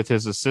upside with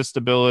his assist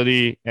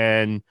ability,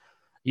 and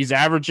he's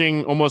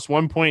averaging almost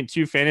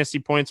 1.2 fantasy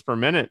points per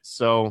minute.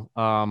 So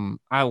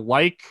I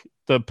like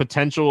the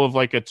potential of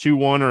like a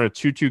 2-1 or a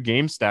 2-2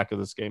 game stack of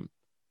this game.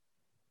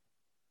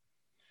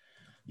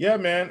 Yeah,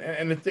 man.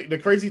 And the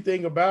crazy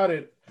thing about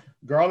it,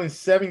 Garland's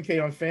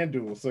 7K on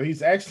FanDuel. So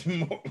he's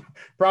actually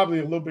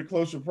probably a little bit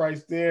closer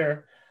price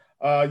there.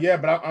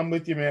 But I'm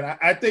with you, man.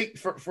 I think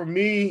for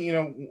me,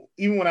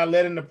 even when I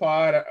led in the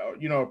pod,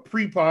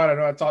 pre-pod, I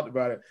know I talked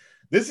about it.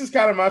 This is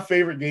kind of my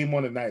favorite game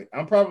on the night.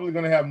 I'm probably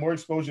going to have more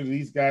exposure to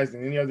these guys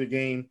than any other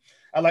game.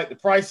 I like the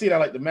price seat. I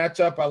like the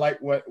matchup. I like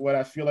what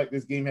I feel like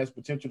this game has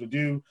potential to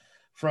do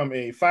from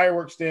a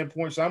fireworks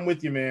standpoint. So I'm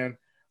with you, man.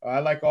 I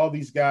like all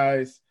these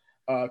guys.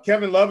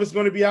 Kevin Love is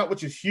going to be out,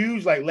 which is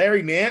huge. Like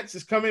Larry Nance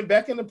is coming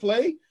back into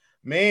play.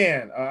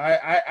 Man,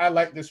 I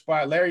like this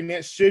spot. Larry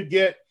Nance should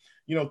get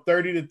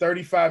 30 to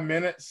 35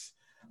 minutes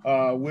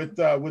with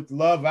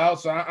Love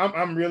out. So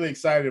I'm really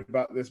excited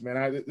about this,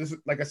 man. This is,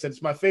 like I said,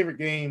 it's my favorite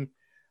game.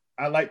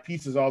 I like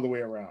pieces all the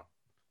way around.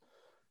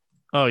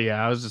 Oh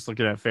yeah, I was just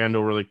looking at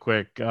FanDuel really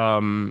quick.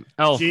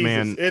 Elf, Jesus,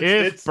 man,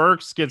 if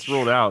Burks gets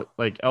ruled out,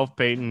 like Elf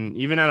Payton,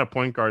 even at a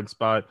point guard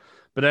spot.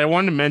 But I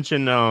wanted to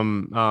mention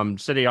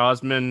Cedi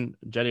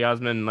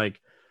Osman,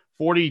 like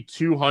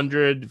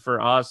 4,200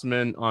 for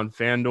Osman on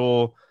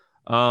FanDuel.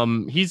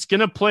 He's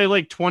gonna play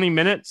like 20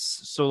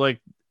 minutes, so like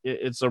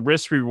it's a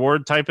risk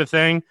reward type of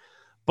thing.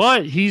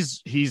 But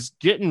he's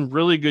getting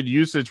really good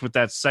usage with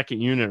that second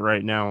unit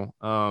right now.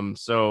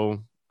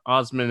 So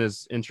Osman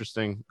is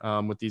interesting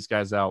with these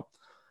guys out.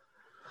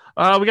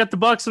 We got the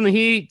Bucks and the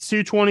Heat,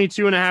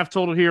 222.5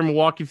 total here.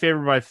 Milwaukee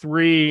favored by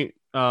 3.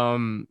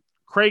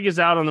 Craig is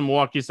out on the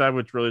Milwaukee side,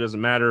 which really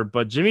doesn't matter.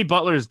 But Jimmy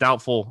Butler is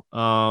doubtful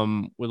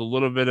with a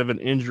little bit of an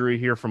injury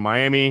here from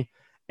Miami.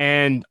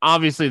 And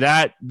obviously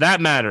that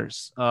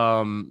matters.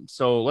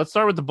 So let's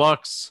start with the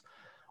Bucks.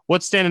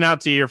 What's standing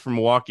out to you here from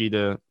Milwaukee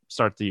to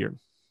start the year?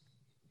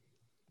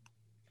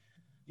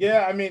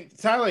 Yeah, I mean,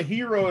 Tyler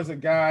Hero is a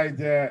guy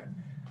that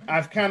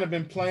I've kind of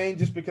been playing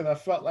just because I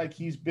felt like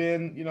he's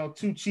been,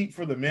 too cheap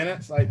for the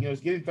minutes. Like, he's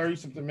getting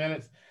 30-something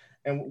minutes,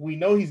 and we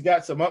know he's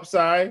got some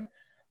upside.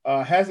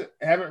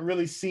 Haven't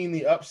really seen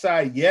the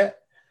upside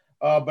yet,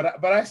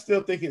 but I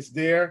still think it's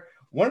there.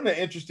 One of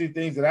the interesting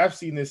things that I've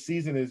seen this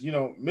season is,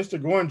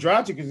 Mr. Goran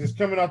Dragic is just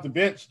coming off the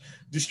bench,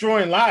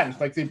 destroying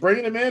lives. Like, they're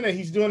bringing him in, and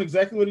he's doing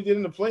exactly what he did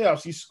in the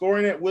playoffs. He's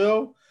scoring at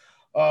will,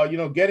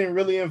 getting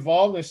really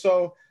involved. And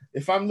so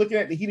if I'm looking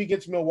at the Heat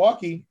against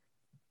Milwaukee,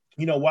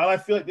 while I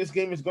feel like this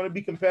game is going to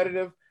be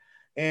competitive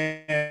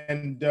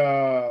and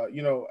I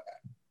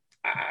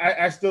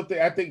still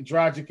think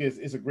Dragic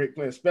is a great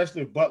player,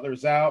 especially if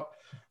Butler's out.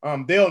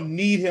 They'll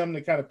need him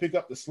to kind of pick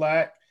up the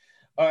slack.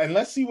 And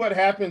let's see what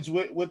happens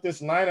with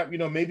this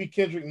lineup. Maybe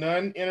Kendrick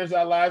Nunn enters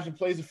our lives and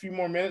plays a few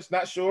more minutes.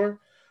 Not sure,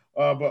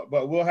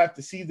 but we'll have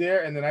to see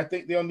there. And then I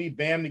think they'll need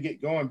Bam to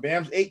get going.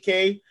 Bam's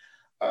 8K.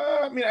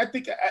 I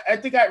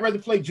think I'd rather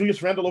play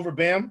Julius Randle over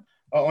Bam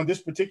on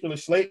this particular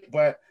slate,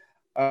 but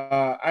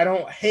I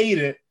don't hate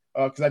it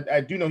because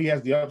I do know he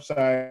has the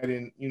upside.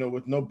 And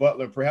with no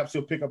Butler, perhaps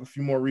he'll pick up a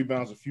few more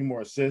rebounds, a few more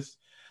assists.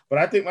 But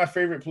I think my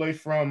favorite play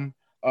from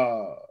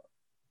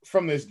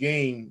this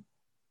game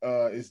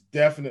is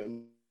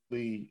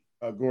definitely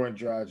Goran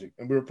Dragic.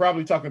 And we were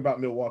probably talking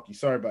about Milwaukee.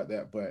 Sorry about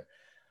that. But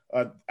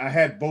I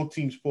had both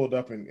teams pulled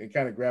up and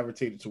kind of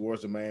gravitated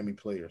towards the Miami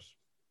players.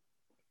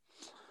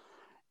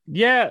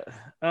 Yeah.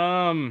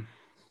 I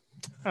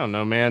don't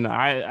know, man.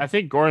 I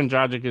think Goran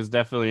Dragic is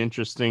definitely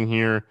interesting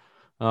here.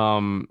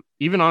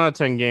 Even on a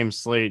 10-game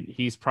slate,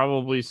 he's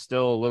probably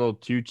still a little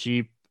too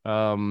cheap.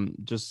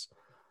 Just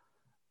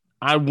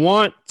I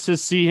want to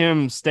see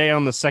him stay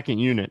on the second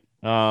unit.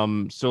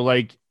 So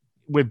like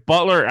with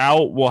Butler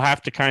out, we'll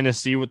have to kind of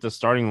see what the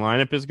starting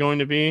lineup is going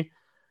to be.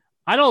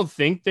 I don't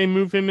think they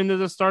move him into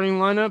the starting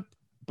lineup,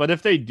 but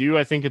if they do,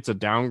 I think it's a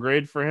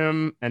downgrade for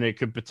him, and it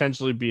could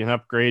potentially be an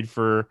upgrade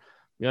for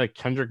like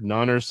Kendrick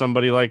Nunn or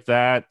somebody like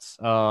that.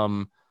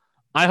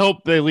 I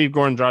hope they leave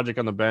Goran Dragic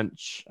on the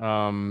bench.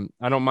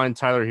 I don't mind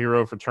Tyler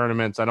Hero for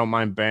tournaments. I don't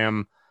mind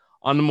Bam.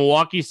 On the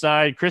Milwaukee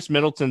side, Chris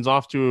Middleton's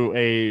off to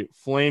a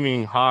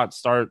flaming hot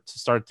start to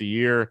start the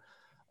year.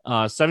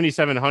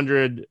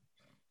 7,700.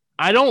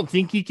 I don't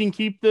think he can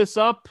keep this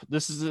up.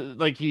 This is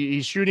like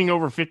he's shooting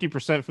over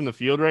 50% from the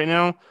field right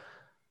now.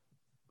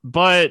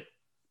 But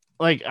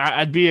like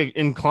I'd be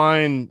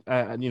inclined,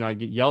 I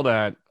get yelled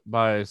at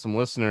by some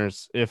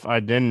listeners if I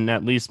didn't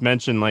at least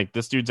mention like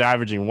this dude's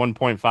averaging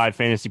 1.5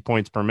 fantasy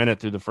points per minute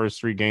through the first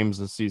 3 games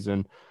this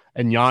season,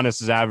 and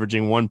Giannis is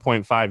averaging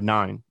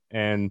 1.59,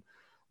 and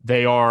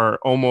they are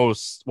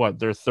almost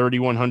they're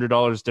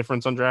 $3,100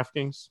 difference on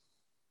DraftKings.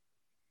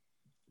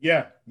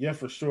 Yeah,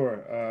 for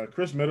sure.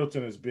 Chris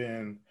Middleton has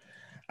been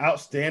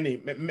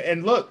outstanding.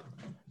 And look,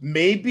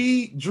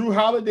 maybe Drew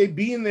Holiday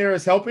being there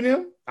is helping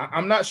him.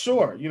 I'm not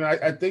sure.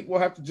 I think we'll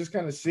have to just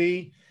kind of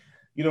see,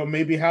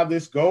 maybe how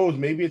this goes.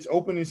 Maybe it's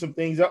opening some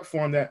things up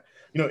for him that,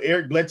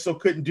 Eric Bledsoe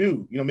couldn't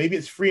do. Maybe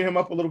it's freeing him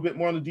up a little bit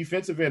more on the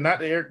defensive end. Not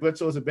that Eric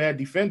Bledsoe is a bad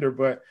defender,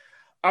 but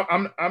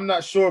I'm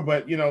not sure.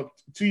 But,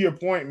 to your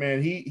point,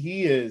 man,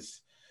 he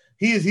is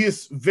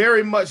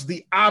very much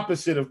the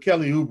opposite of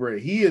Kelly Oubre.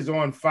 He is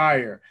on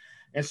fire.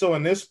 And so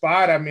in this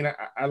spot, I mean,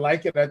 I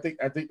like it. I think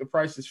the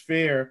price is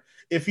fair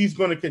if he's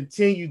going to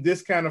continue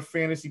this kind of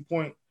fantasy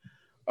point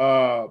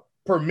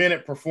per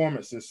minute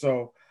performances.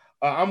 So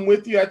I'm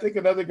with you. I think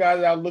another guy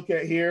that I'll look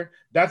at here,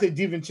 Dante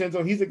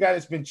DiVincenzo, he's a guy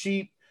that's been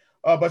cheap,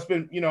 but's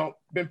been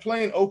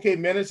playing okay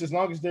minutes as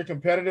long as they're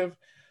competitive.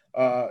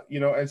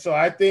 And so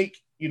I think,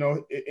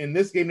 in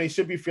this game, they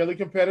should be fairly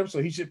competitive.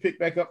 So he should pick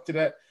back up to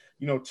that,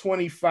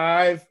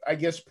 25, I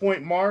guess,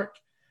 point mark.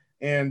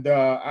 And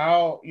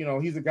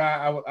he's a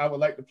guy I would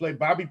like to play.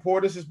 Bobby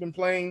Portis has been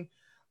playing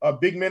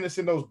big minutes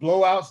in those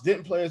blowouts.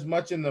 Didn't play as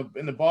much in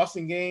the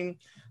Boston game,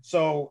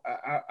 so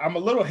I'm a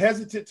little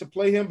hesitant to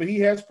play him. But he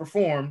has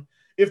performed.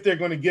 If they're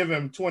going to give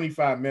him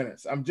 25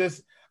 minutes, I'm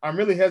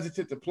really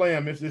hesitant to play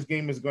him if this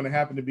game is going to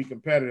happen to be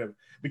competitive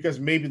because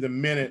maybe the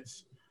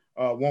minutes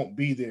won't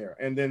be there.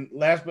 And then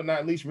last but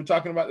not least, we're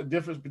talking about the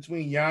difference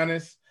between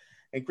Giannis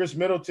and Chris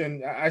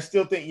Middleton. I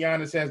still think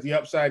Giannis has the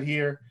upside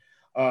here.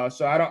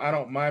 So I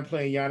don't mind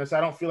playing Giannis.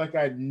 I don't feel like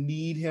I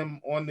need him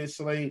on this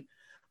slate,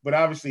 but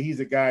obviously he's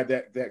a guy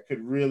that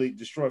could really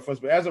destroy for us.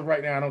 But as of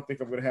right now, I don't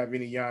think I'm going to have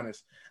any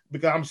Giannis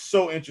because I'm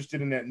so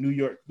interested in that New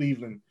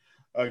York-Cleveland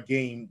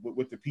game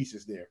with the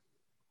pieces there.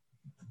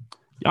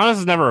 Giannis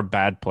is never a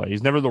bad play.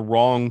 He's never the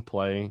wrong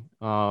play.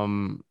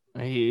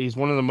 He's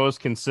one of the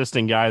most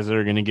consistent guys that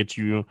are going to get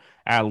you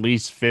at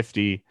least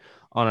 50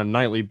 on a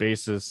nightly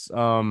basis.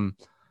 I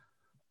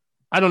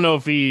don't know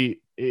if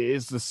he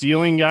is the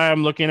ceiling guy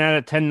I'm looking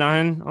at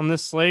 10-9 on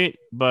this slate,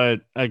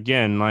 but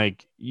again,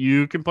 like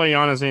you can play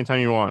Giannis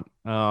anytime you want.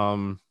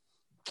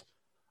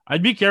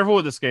 I'd be careful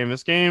with this game.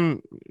 This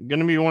game going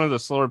to be one of the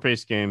slower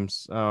paced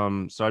games.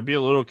 So I'd be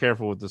a little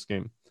careful with this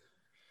game.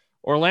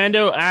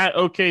 Orlando at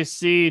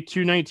OKC,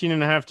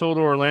 219.5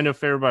 total. Orlando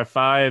favored by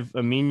 5.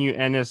 Aminu,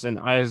 Ennis, and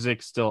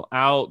Isaac still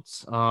out.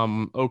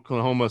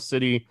 Oklahoma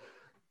City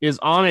is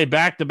on a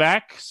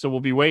back-to-back, so we'll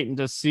be waiting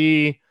to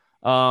see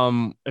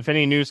if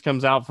any news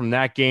comes out from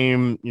that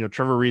game.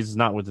 Trevor Reeves is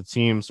not with the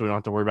team, so we don't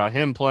have to worry about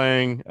him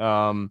playing.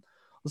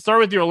 Let's start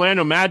with the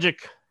Orlando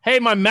Magic. Hey,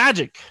 my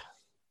Magic.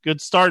 Good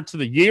start to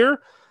the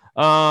year.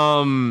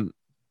 I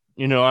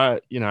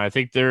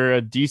think they're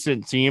a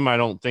decent team. I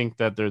don't think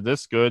that they're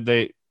this good.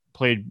 They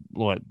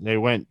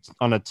went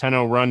on a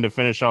 10-0 run to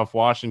finish off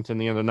Washington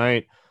the other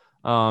night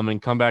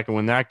and come back and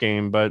win that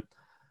game. But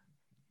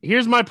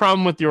here's my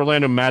problem with the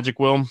Orlando Magic,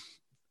 Will.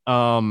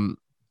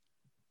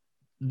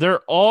 They're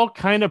all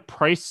kind of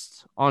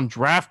priced on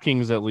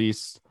DraftKings, at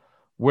least,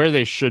 where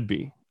they should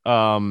be.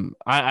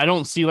 I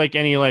don't see like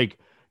any like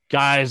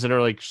guys that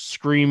are like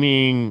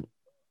screaming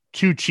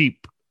too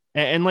cheap.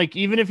 And like,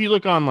 even if you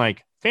look on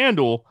like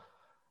FanDuel,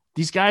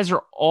 these guys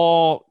are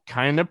all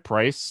kind of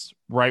priced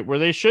right where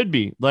they should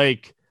be.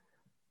 Like,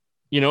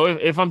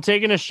 if I'm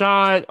taking a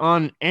shot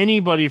on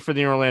anybody for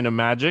the Orlando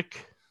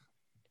Magic,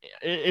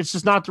 it's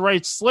just not the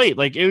right slate.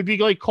 Like, it would be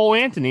like Cole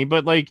Anthony,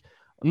 but like,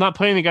 I'm not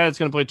playing the guy that's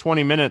going to play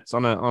 20 minutes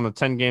on a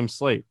 10-game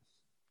slate.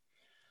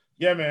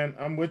 Yeah, man,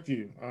 I'm with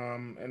you.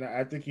 And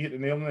I think you hit the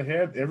nail on the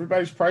head.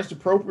 Everybody's priced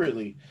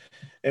appropriately.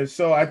 And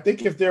so I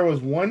think if there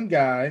was one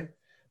guy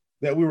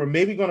that we were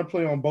maybe going to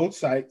play on both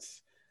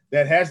sites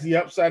that has the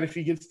upside if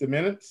he gets the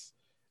minutes,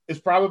 it's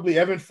probably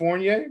Evan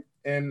Fournier.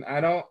 And I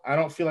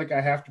don't feel like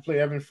I have to play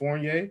Evan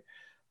Fournier.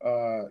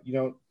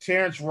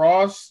 Terrence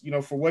Ross,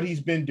 for what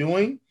he's been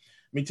doing,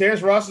 mean,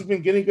 Terrence Ross has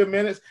been getting good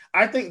minutes.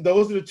 I think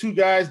those are the two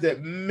guys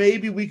that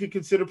maybe we could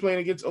consider playing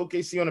against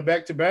OKC on a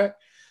back-to-back.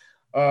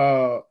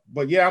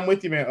 But yeah, I'm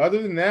with you, man.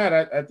 Other than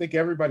that, I think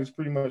everybody's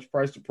pretty much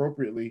priced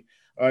appropriately.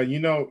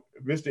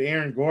 Mr.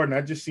 Aaron Gordon,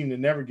 I just seem to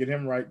never get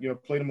him right.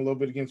 Played him a little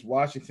bit against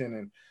Washington,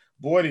 and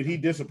boy, did he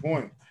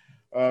disappoint.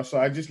 So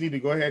I just need to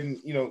go ahead and,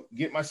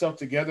 get myself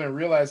together and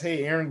realize,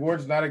 hey, Aaron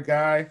Gordon's not a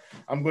guy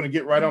I'm going to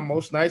get right on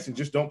most nights and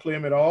just don't play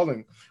him at all.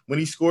 And when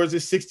he scores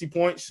his 60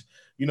 points,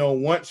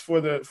 once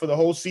for the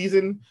whole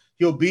season,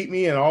 he'll beat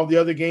me, and all the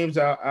other games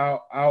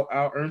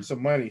I'll earn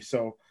some money.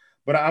 So,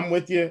 but I'm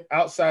with you.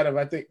 Outside of,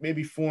 I think,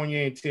 maybe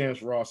Fournier and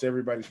Terrence Ross,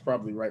 everybody's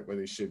probably right where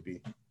they should be.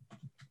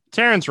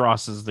 Terrence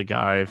Ross is the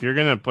guy. If you're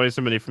going to play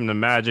somebody from the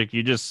Magic,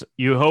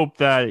 you hope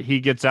that he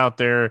gets out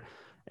there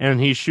and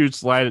he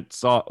shoots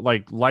lights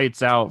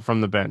out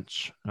from the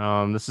bench.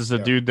 This is a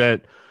dude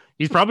that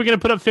he's probably going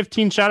to put up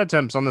 15 shot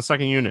attempts on the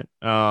second unit.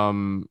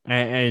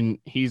 And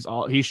he's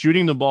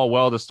shooting the ball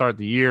well to start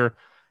the year.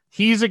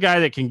 He's a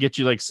guy that can get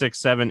you like 6,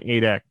 7,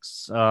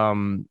 8x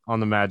on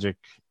the Magic.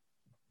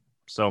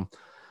 So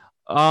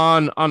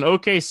on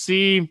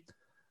OKC,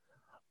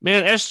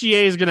 man,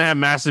 SGA is going to have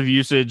massive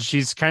usage.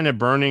 He's kind of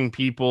burning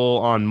people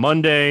on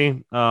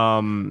Monday.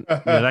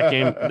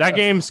 That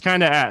game's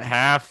kind of at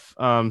half.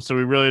 So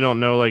we really don't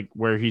know like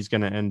where he's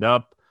going to end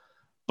up.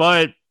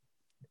 But,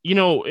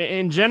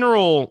 in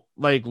general,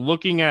 like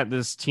looking at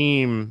this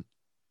team,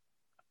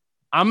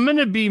 I'm going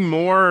to be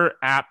more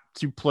apt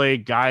to play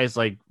guys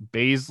like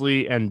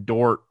Bazley and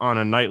Dort on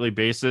a nightly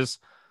basis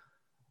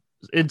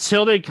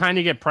until they kind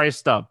of get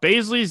priced up.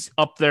 Bazley's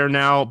up there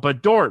now,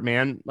 but Dort,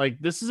 man, like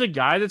this is a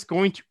guy that's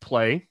going to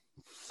play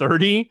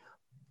 30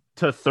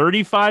 to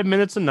 35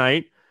 minutes a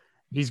night.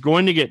 He's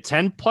going to get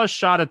 10 plus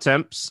shot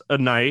attempts a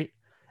night.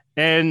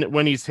 And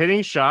when he's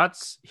hitting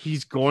shots,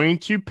 he's going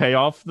to pay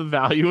off the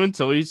value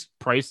until he's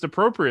priced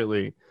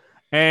appropriately.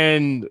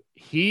 And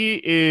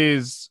he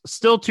is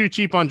still too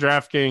cheap on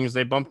DraftKings.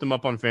 They bumped him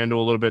up on FanDuel a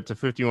little bit to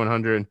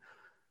 5,100.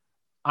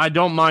 I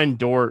don't mind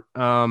Dort.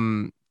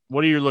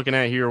 What are you looking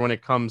at here when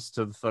it comes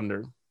to the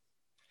Thunder?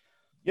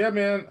 Yeah,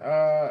 man.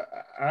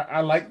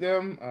 I like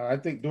them. I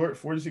think Dort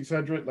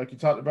 4,600, like you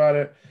talked about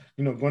it,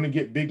 going to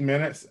get big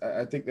minutes.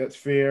 I think that's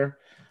fair.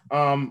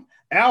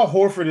 Al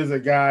Horford is a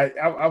guy.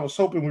 I was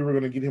hoping we were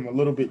going to get him a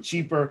little bit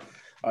cheaper.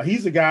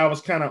 He's a guy I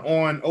was kind of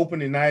on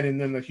opening night,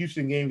 and then the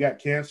Houston game got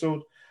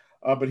canceled.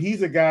 But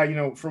he's a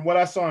guy, from what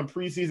I saw in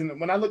preseason,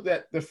 when I looked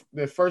at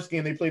the first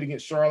game they played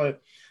against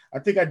Charlotte, I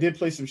think I did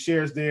play some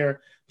shares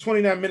there.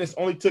 29 minutes,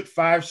 only took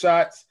 5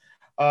 shots.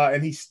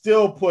 And he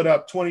still put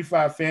up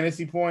 25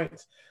 fantasy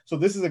points. So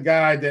this is a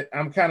guy that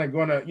I'm kind of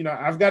going to,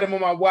 I've got him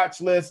on my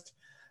watch list.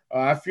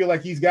 I feel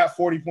like he's got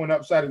 40-point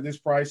upside at this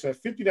price. So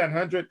at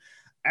 5,900,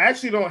 I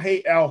actually don't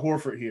hate Al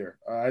Horford here.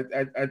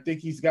 I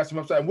think he's got some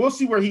upside. And we'll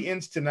see where he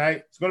ends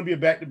tonight. It's going to be a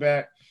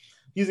back-to-back.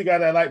 He's a guy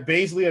that I like.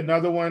 Bazley,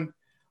 another one.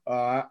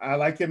 I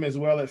like him as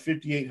well at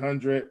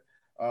 5,800.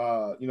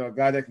 A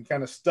guy that can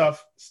kind of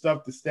stuff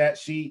the stat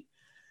sheet.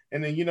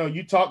 And then,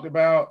 you talked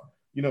about,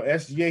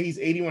 SGA, he's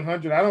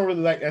 8,100. I don't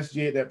really like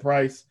SGA at that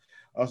price.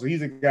 So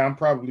he's a guy I'm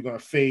probably going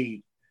to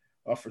fade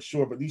for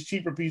sure. But these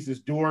cheaper pieces,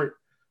 Dort,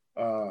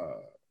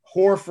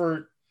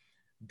 Horford,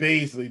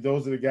 Bazley,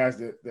 those are the guys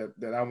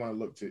that I want to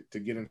look to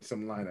get in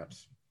some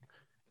lineups.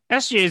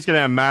 SGA is going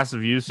to have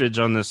massive usage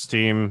on this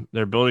team.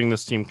 They're building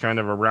this team kind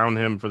of around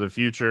him for the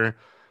future.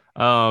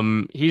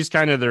 He's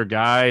kind of their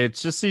guy.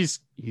 It's just he's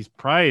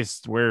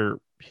priced where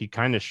he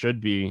kind of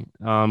should be.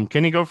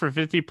 Can he go for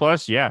 50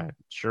 plus? Yeah,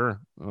 sure.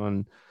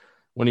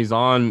 When he's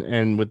on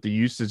and with the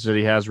usage that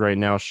he has right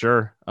now,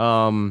 sure.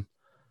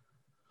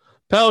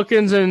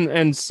 Pelicans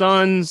and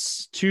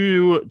Suns,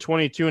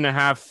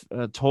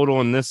 222.5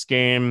 total in this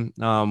game.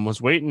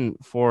 Was waiting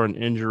for an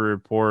injury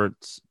report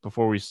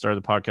before we start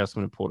the podcast.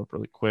 I'm going to pull it up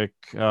really quick.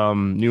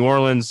 New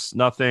Orleans,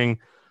 nothing.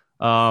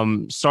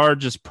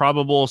 Sarge is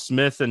probable.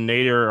 Smith and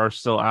Nader are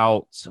still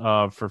out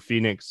for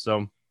Phoenix.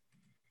 So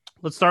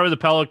let's start with the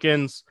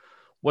Pelicans.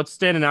 What's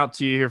standing out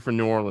to you here for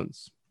New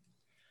Orleans?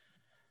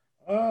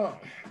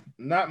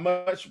 Not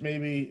much.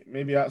 Maybe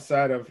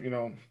outside of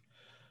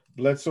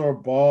Bledsoe or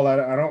Ball.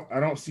 I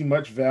don't see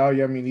much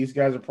value. I mean, these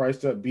guys are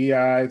priced up.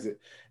 BI's at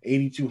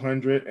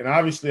 8,200, and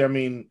obviously, I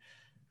mean,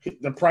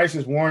 the price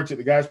is warranted.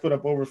 The guys put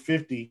up over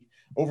 50,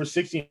 over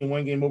 60 in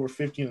one game, over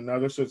 50 in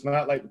another. So it's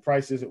not like the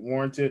price isn't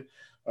warranted.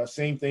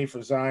 Same thing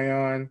for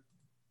Zion.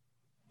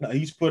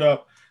 He's put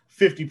up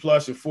 50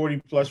 plus and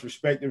 40 plus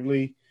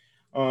respectively.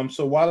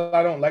 So while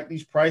I don't like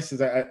these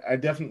prices, I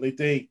definitely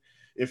think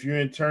if you're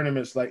in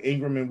tournaments like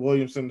Ingram and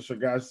Williamson,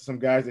 some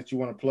guys that you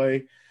want to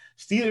play.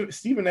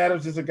 Steven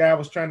Adams is a guy I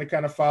was trying to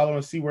kind of follow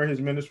and see where his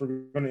minutes were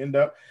going to end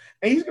up.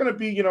 And he's going to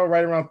be,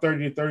 right around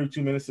 30 to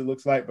 32 minutes, it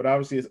looks like. But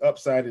obviously his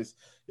upside is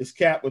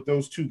capped with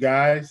those two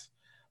guys.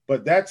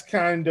 But that's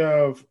kind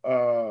of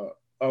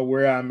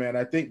where I'm at.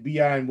 I think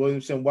B.I. and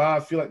Williamson, while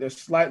I feel like they're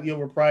slightly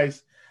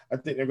overpriced, I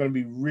think they're going to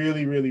be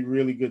really, really,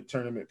 really good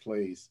tournament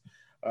plays.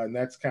 And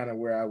that's kind of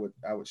where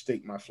I would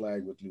stake my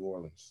flag with New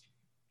Orleans.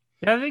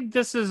 Yeah, I think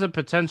this is a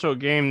potential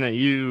game that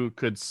you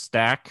could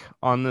stack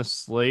on this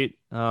slate.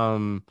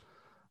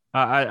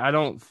 I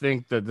don't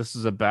think that this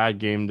is a bad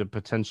game to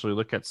potentially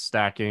look at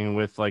stacking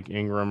with like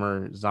Ingram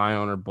or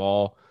Zion or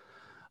Ball.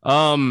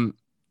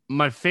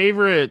 My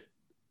favorite,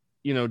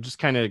 just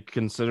kind of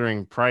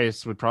considering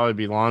price would probably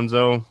be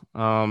Lonzo.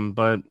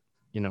 But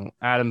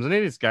Adams, any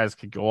of these guys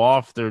could go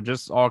off. They're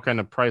just all kind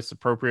of priced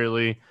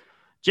appropriately.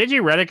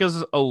 JJ Redick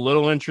is a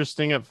little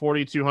interesting at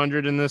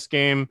 4,200 in this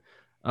game.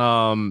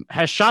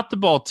 Has shot the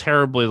ball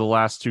terribly the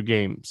last two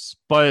games,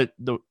 but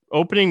the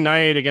opening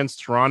night against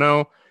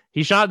Toronto,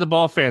 he shot the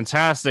ball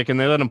fantastic and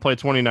they let him play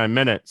 29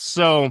 minutes.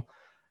 So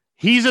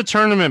he's a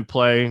tournament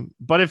play,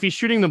 but if he's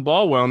shooting the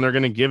ball well and they're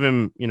going to give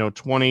him,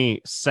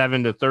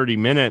 27 to 30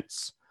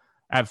 minutes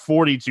at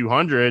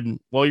 4,200,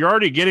 well, you're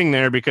already getting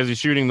there because he's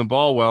shooting the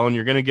ball well, and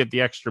you're going to get the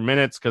extra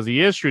minutes because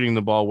he is shooting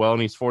the ball well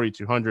and he's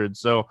 4,200.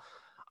 So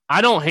I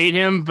don't hate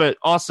him, but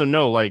also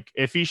know, like,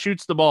 if he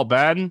shoots the ball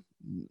bad,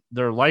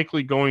 they're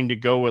likely going to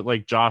go with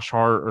like Josh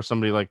Hart or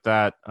somebody like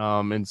that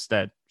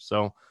instead.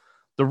 So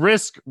the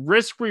risk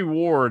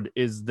reward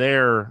is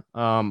there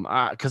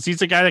because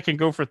he's a guy that can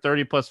go for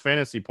 30 plus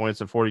fantasy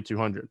points at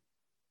 4,200.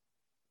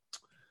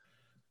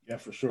 Yeah,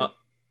 for sure.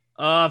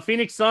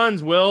 Phoenix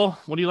Suns, Will,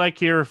 what do you like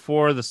here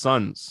for the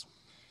Suns?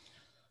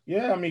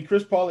 Yeah, I mean,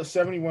 Chris Paul at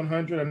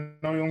 7,100. I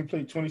know he only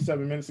played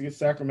 27 minutes against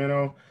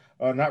Sacramento.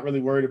 Not really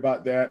worried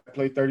about that.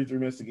 Played 33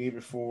 minutes the game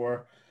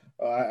before.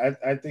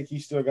 I think he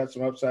still got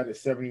some upside at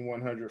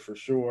 7,100 for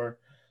sure.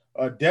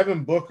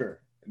 Devin Booker,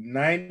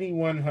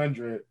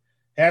 9,100.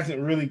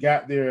 Hasn't really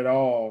got there at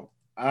all.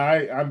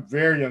 I'm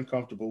very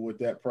uncomfortable with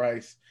that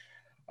price.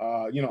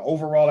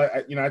 Overall,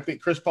 I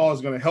think Chris Paul is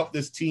going to help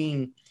this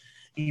team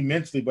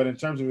immensely, but in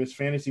terms of his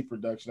fantasy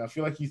production, I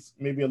feel like he's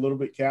maybe a little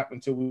bit capped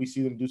until we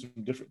see them do some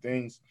different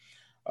things.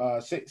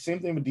 Same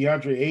thing with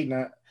DeAndre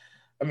Ayton.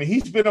 I mean,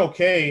 he's been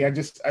okay.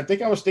 I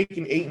think I was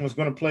thinking Ayton was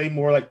going to play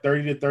more like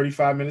 30 to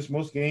 35 minutes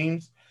most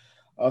games.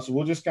 So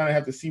we'll just kind of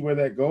have to see where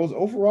that goes.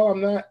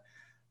 Overall,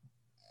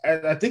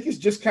 I think it's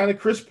just kind of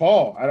Chris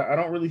Paul. I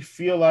don't really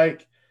feel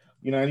like,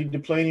 I need to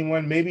play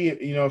anyone. Maybe,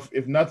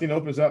 if nothing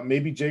opens up,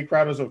 maybe Jay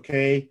Crowder's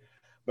okay.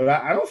 But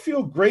I don't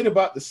feel great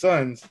about the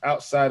Suns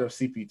outside of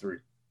CP3.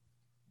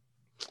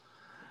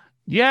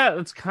 Yeah,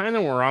 that's kind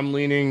of where I'm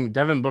leaning.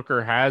 Devin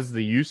Booker has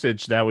the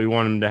usage that we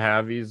want him to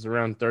have. He's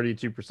around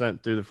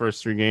 32% through the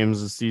first 3 games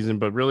of the season,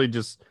 but really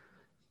just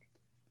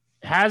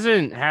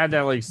hasn't had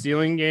that like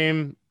ceiling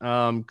game.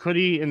 Could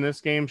he in this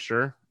game?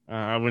 Sure.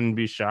 I wouldn't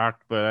be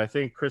shocked, but I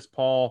think Chris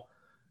Paul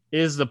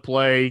is the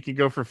play. He could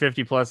go for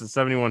 50 plus at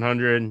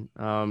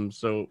 7,100.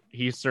 So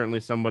he's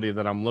certainly somebody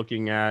that I'm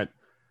looking at.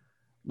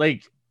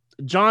 Like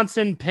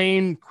Johnson,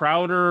 Payne,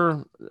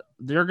 Crowder,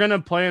 they're going to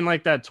play in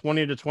like that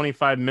 20 to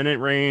 25 minute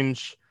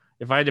range.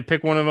 If I had to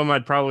pick one of them,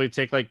 I'd probably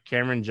take like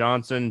Cameron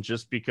Johnson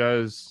just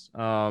because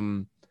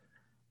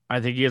I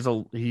think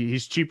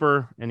he's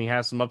cheaper and he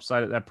has some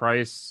upside at that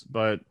price,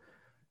 but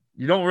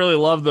you don't really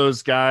love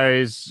those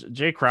guys.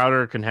 Jay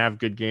Crowder can have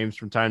good games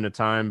from time to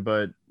time,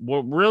 but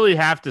we'll really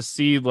have to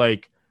see,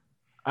 like,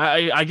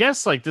 I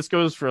guess like this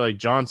goes for like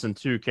Johnson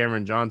too,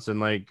 Cameron Johnson,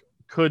 like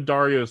could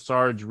Dario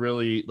Saric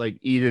really like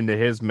eat into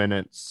his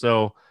minutes?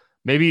 So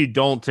maybe you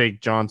don't take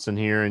Johnson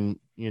here and,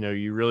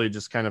 you really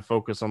just kind of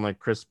focus on like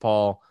Chris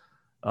Paul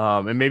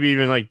and maybe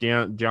even like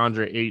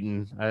DeAndre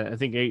Ayton. I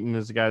think Ayton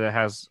is a guy that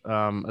has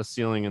a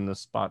ceiling in this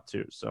spot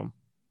too. So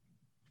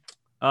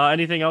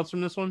anything else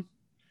from this one?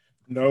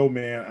 No,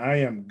 man,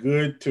 I am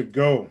good to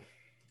go.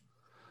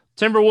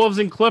 Timberwolves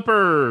and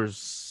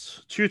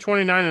Clippers,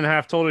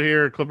 229.5 total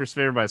here. Clippers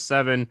favored by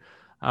 7.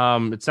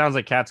 It sounds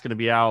like Cat's going to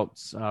be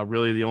out.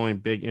 Really the only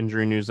big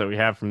injury news that we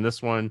have from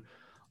this one.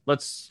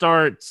 Let's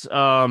start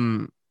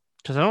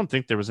because I don't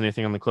think there was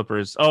anything on the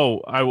Clippers.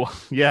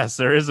 Yes,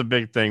 there is a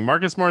big thing.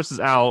 Marcus Morris is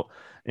out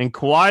and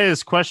Kawhi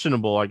is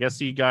questionable. I guess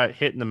he got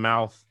hit in the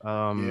mouth.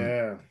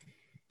 Yeah.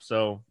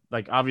 So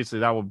like obviously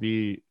that will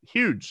be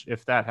huge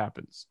if that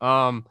happens.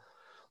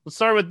 Let's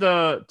start with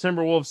the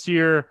Timberwolves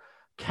here.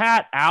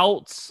 Cat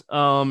out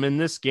in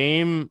this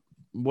game.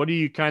 What are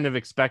you kind of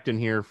expecting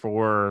here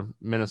for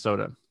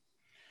Minnesota?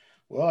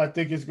 Well, I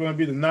think it's going to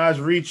be the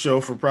Naz Reid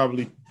show for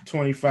probably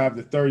 25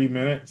 to 30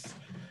 minutes.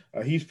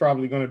 He's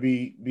probably going to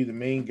be the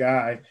main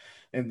guy.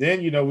 And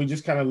then, we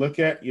just kind of look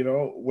at,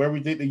 where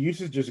we think the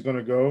usage is going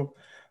to go.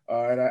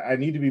 And I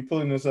need to be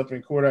pulling this up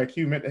in Court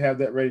IQ, meant to have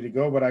that ready to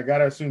go. But I got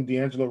to assume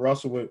D'Angelo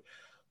Russell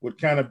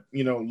would kind of,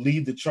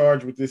 lead the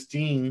charge with this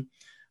team.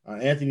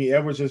 Anthony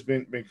Edwards has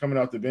been coming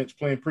off the bench,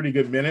 playing pretty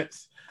good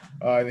minutes.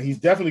 And he's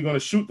definitely going to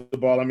shoot the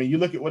ball. I mean, you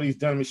look at what he's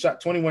done. He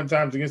shot 21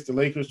 times against the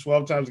Lakers,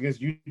 12 times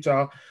against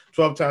Utah,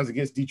 12 times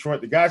against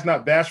Detroit. The guy's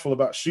not bashful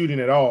about shooting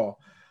at all.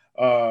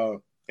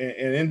 So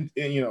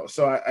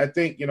I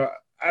think,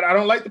 I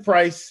don't like the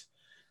price.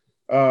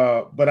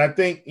 But I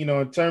think,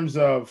 in terms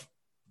of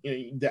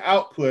the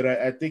output,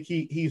 I think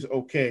he's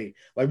okay.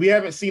 Like we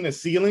haven't seen a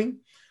ceiling,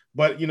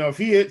 but, if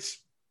he hits,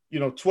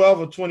 12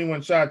 or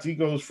 21 shots, he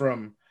goes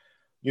from,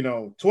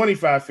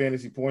 25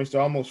 fantasy points to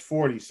almost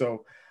 40.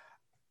 So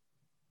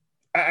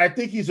I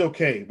think he's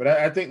okay, but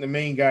I think the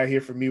main guy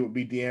here for me would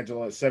be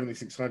D'Angelo at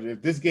 7,600.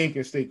 If this game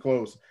can stay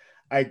close,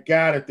 I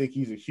gotta think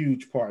he's a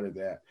huge part of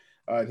that.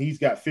 He's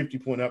got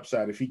 50-point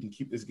upside if he can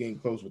keep this game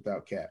close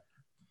without Cat.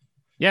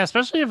 Yeah,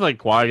 especially if like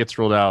Kawhi gets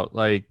ruled out,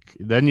 like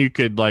then you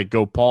could like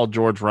go Paul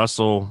George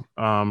Russell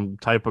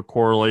type of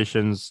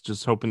correlations,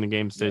 just hoping the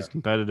game stays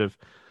competitive.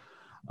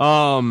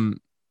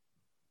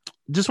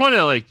 Just want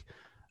to like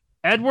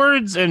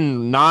Edwards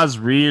and Naz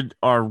Reid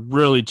are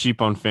really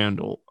cheap on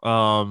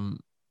FanDuel.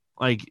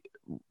 Like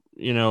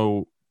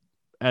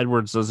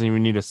Edwards doesn't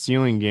even need a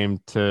ceiling game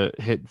to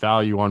hit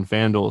value on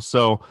FanDuel.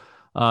 So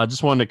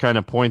just wanted to kind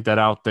of point that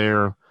out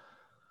there.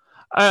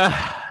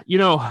 Outside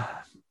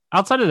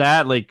of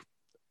that, like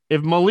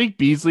if Malik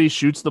Beasley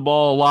shoots the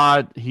ball a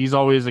lot, he's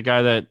always a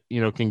guy that,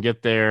 can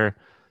get there.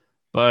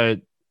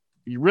 But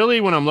really,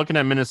 when I'm looking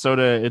at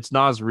Minnesota, it's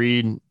Naz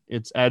Reid,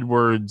 it's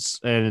Edwards,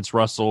 and it's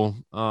Russell,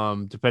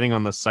 depending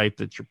on the site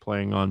that you're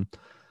playing on.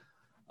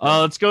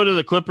 Let's go to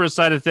the Clippers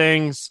side of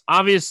things.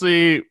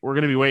 Obviously, we're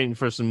going to be waiting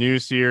for some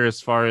news here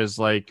as far as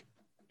like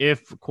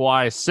if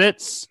Kawhi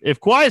sits. If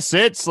Kawhi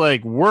sits,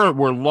 like we're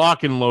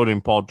lock and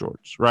loading Paul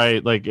George,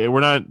 right? Like we're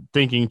not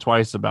thinking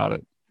twice about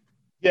it.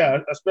 Yeah,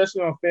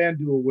 especially on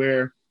FanDuel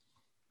where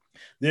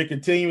they're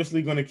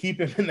continuously going to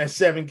keep him in that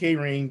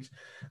 7K range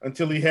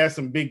until he has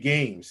some big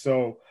games.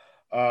 So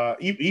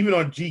even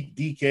on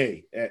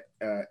DK at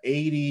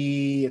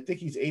 80, I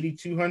think he's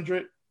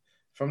 8,200,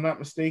 if I'm not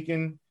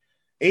mistaken.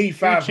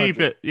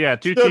 8,500.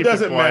 Too still cheap.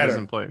 Doesn't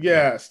matter.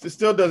 Yeah, it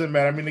still doesn't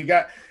matter. I mean, they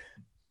got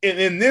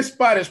in this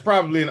spot is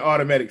probably an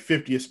automatic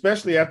 50,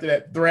 especially after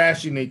that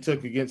thrashing they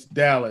took against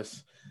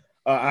Dallas.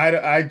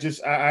 I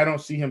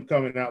don't see him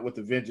coming out with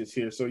the vengeance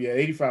here. So yeah,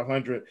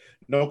 8,500.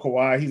 No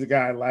Kawhi. He's a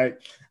guy I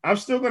like. I'm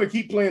still going to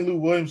keep playing Lou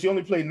Williams. He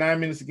only played 9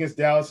 minutes against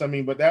Dallas. I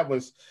mean, but that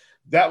was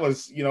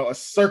a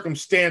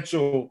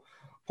circumstantial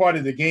part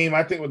of the game.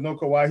 I think with no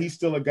Kawhi, he's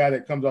still a guy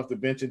that comes off the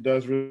bench and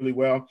does really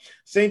well.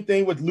 Same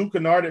thing with Luke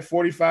Kennard at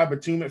 45,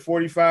 Batum at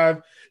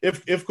 45.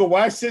 If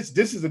Kawhi sits,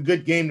 this is a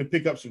good game to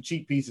pick up some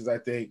cheap pieces, I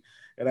think.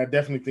 And I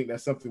definitely think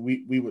that's something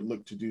we would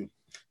look to do.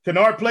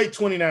 Kennard played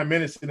 29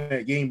 minutes in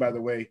that game, by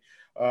the way.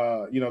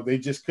 They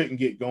just couldn't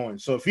get going.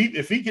 So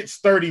if he gets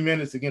 30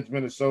 minutes against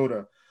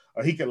Minnesota,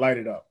 he could light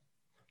it up.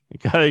 He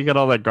got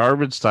all that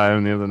garbage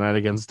time the other night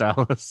against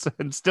Dallas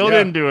and still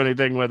didn't do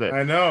anything with it.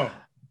 I know.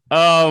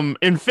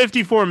 In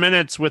 54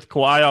 minutes with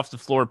Kawhi off the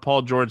floor,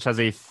 Paul George has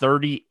a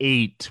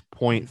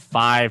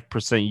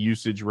 38.5%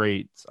 usage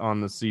rate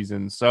on the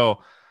season.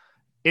 So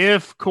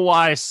if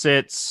Kawhi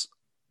sits,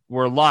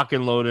 we're lock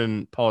and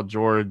loading Paul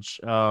George.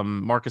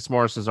 Marcus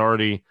Morris is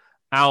already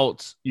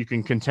out. You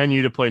can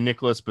continue to play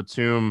Nicholas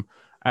Batum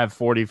at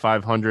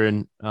 4,500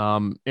 in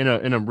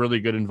a really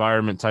good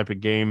environment type of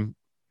game.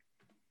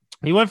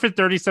 He went for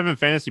 37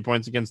 fantasy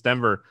points against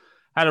Denver.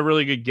 Had a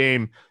really good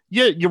game.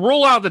 You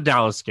roll out the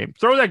Dallas game.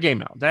 Throw that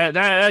game out.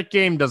 That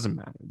game doesn't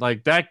matter.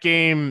 Like that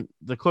game,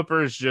 the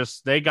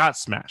Clippers they got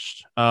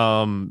smashed.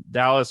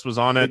 Dallas was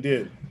on it. They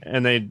did.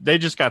 And they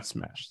just got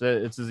smashed.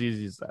 It's as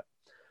easy as that.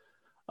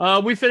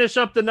 We finish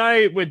up the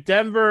night with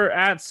Denver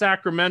at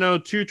Sacramento,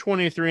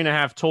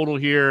 223.5 total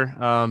here.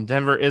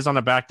 Denver is on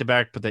a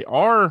back-to-back, but they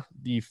are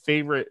the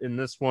favorite in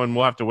this one.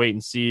 We'll have to wait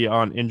and see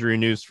on injury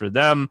news for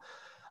them.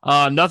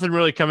 Nothing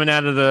really coming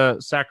out of the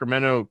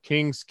Sacramento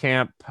Kings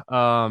camp.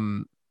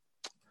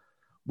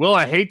 Will,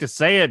 I hate to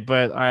say it,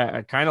 but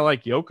I kind of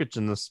like Jokic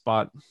in this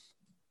spot.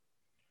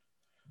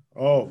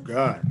 Oh,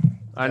 God.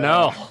 I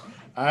know.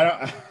 I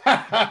don't.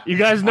 You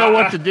guys know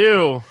what to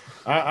do.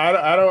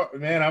 I don't,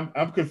 man.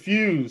 I'm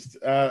confused.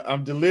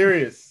 I'm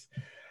delirious.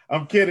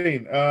 I'm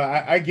kidding.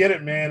 I get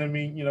it, man. I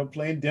mean,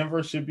 playing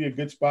Denver should be a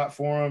good spot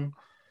for him.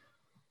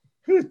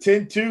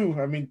 10-2.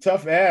 I mean,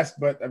 tough ask,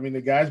 but I mean,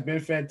 the guy's been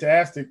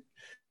fantastic.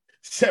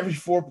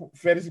 74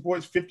 fantasy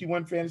points,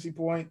 51 fantasy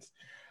points.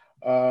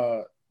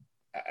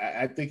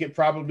 I think it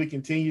probably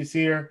continues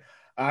here.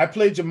 I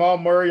played Jamal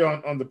Murray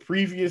on the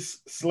previous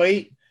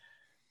slate.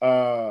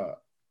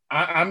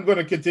 I'm going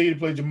to continue to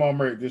play Jamal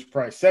Murray at this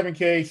price.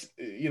 7K,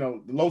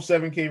 low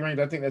 7K range.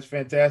 I think that's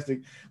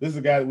fantastic. This is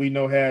a guy that we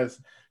know has,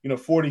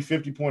 40,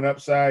 50 point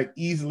upside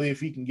easily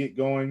if he can get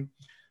going.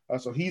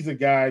 So he's a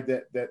guy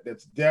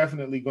that's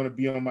definitely going to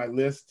be on my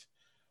list.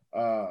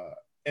 And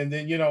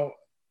then,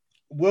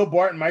 Will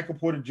Barton, Michael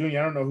Porter Jr.,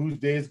 I don't know whose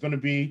day it's going to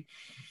be.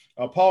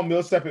 Paul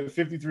Millsap at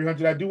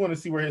 5,300. I do want to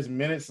see where his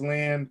minutes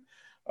land.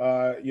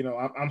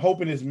 I'm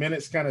hoping his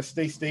minutes kind of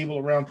stay stable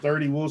around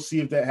 30. We'll see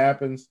if that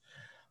happens.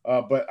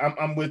 But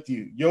I'm with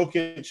you.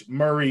 Jokic,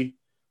 Murray,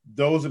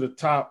 those are the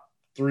top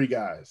three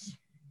guys.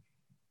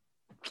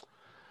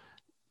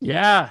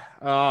 Yeah.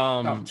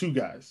 Top two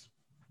guys.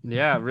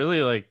 Yeah,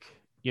 really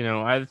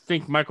I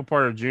think Michael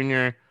Porter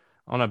Jr.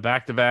 on a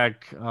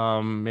back-to-back,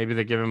 maybe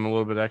they give him a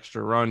little bit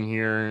extra run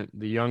here.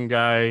 The young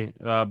guy,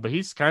 but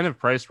he's kind of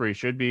priced where he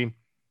should be.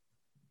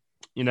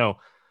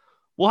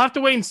 We'll have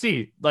to wait and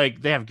see.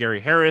 Like they have Gary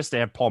Harris, they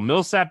have Paul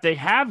Millsap. They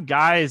have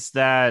guys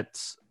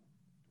that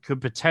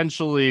could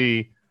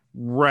potentially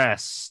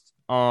rest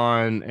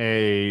on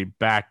a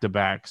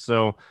back-to-back.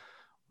 So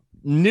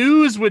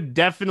news would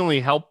definitely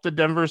help the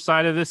Denver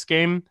side of this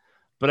game,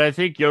 but I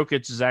think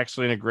Jokic is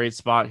actually in a great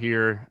spot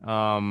here.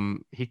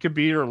 He could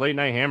be your late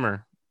night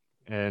hammer,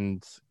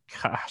 and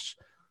gosh,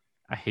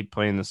 I hate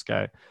playing this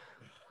guy.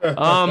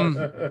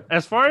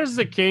 As far as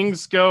the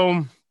Kings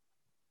go,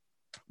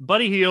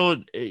 Buddy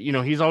Hield,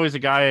 he's always a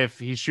guy, if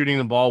he's shooting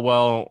the ball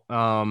well,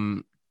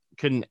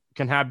 can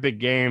have big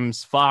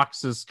games.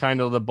 Fox is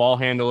kind of the ball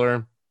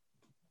handler,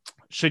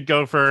 should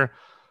go for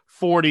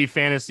 40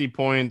 fantasy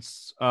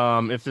points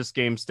if this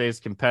game stays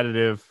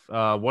competitive.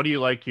 What do you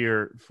like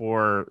here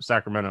for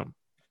Sacramento?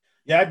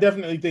 Yeah, I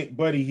definitely think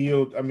Buddy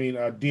Hield,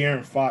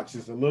 De'Aaron Fox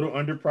is a little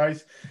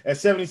underpriced. At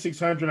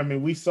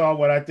 7,600, we saw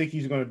what I think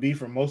he's going to be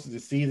for most of the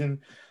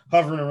season,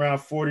 hovering around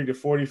 40 to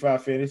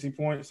 45 fantasy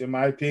points, in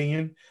my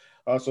opinion.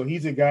 So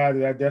he's a guy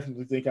that I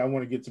definitely think I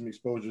want to get some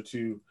exposure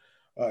to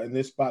in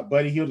this spot.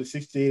 Buddy Hield at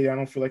 68, I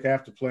don't feel like I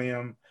have to play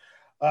him.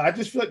 I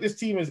just feel like this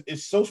team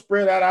is so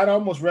spread out. I'd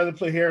almost rather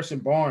play Harrison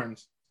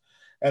Barnes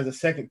as a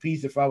second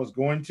piece if I was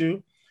going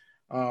to.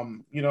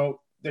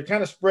 They're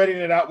kind of spreading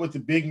it out with the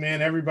big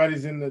men.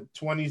 Everybody's in the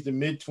 20s, the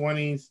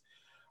mid-20s.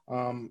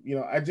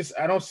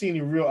 I don't see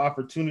any real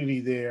opportunity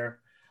there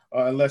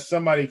unless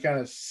somebody kind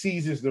of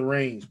seizes the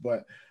reins.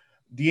 But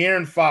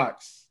De'Aaron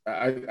Fox,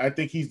 I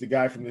think he's the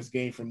guy from this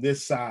game, from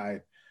this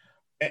side.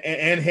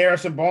 And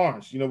Harrison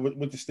Barnes,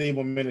 with the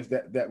stable minutes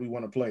that we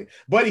want to play.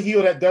 Buddy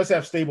Hield that does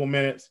have stable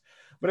minutes.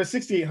 But at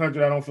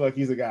 6,800, I don't feel like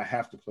he's a guy I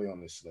have to play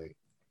on this slate.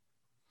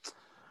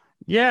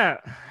 Yeah,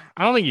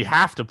 I don't think you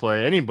have to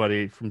play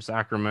anybody from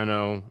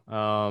Sacramento.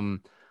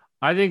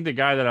 I think the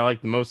guy that I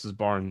like the most is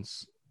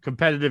Barnes.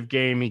 Competitive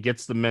game, he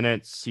gets the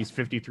minutes. He's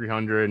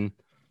 5,300.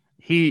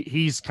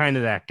 He's kind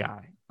of that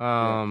guy.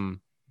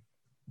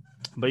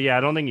 But yeah, I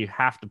don't think you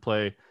have to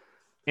play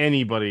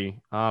anybody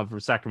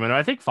from Sacramento.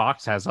 I think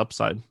Fox has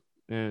upside.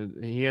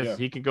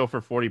 He could go for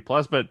 40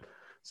 plus, but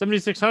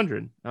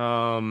 7,600.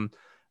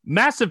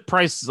 Massive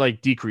price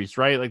decrease,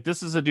 right? Like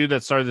this is a dude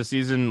that started the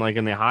season like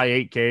in the high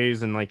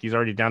 8Ks and he's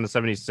already down to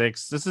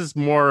 76. This is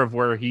more of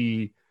where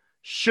he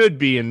should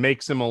be and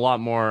makes him a lot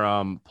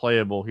more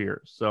playable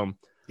here. So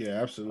yeah,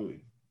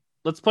 absolutely.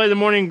 Let's play the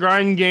morning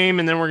grind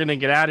game and then we're gonna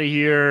get out of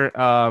here.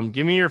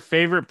 Give me your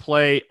favorite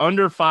play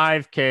under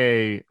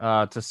 5K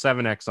to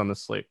 7X on the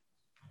slate.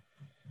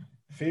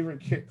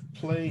 Favorite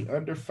play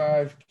under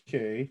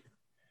 5K.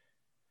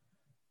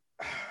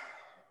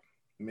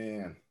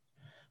 Man.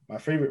 My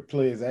favorite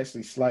play is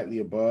actually slightly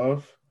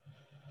above,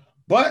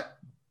 but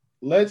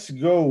let's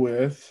go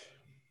with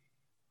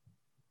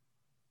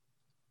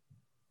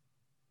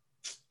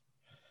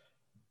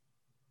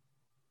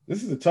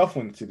this is a tough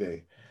one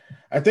today.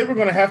 I think we're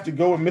going to have to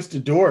go with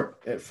Mr.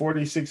 Dort at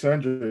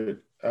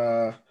 4,600.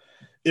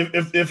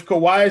 If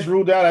Kawhi is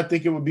ruled out, I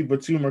think it would be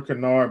Batum or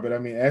Kennard. But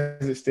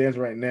as it stands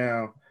right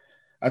now,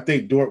 I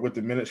think Dort with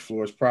the minutes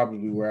floor is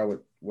probably where I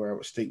would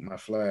stake my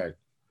flag.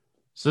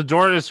 So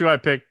Dort is who I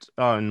picked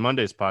on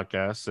Monday's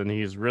podcast, and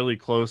he's really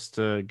close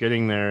to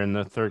getting there, and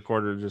the third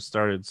quarter just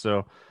started.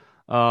 So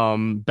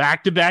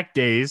back-to-back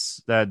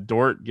days that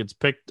Dort gets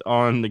picked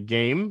on the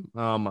game.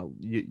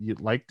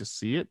 You'd like to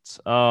see it.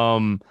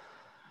 I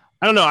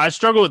don't know. I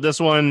struggle with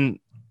this one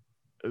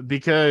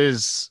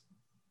because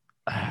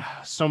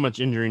so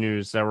much injury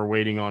news that we're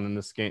waiting on in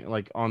this game,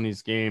 on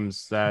these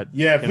games that.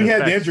 Yeah, if we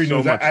had the injury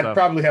news, I'd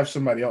probably have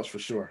somebody else for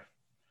sure.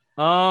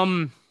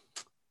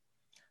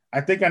 I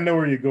think I know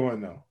where you're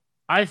going, though.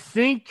 I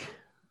think,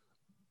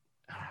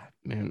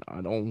 man,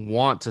 I don't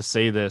want to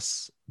say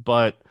this,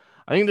 but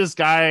I think this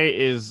guy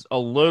is a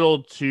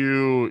little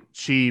too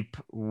cheap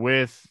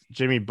with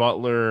Jimmy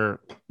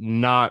Butler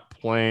not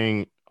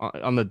playing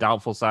on the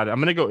doubtful side. I'm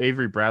going to go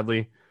Avery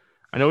Bradley.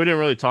 I know we didn't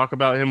really talk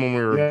about him when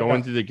we were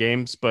going through the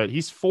games, but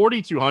he's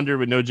 4,200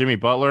 with no Jimmy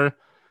Butler.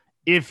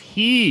 If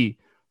he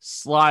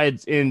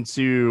slides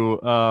into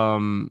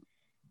that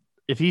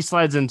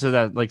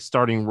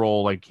starting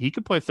role, he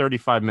could play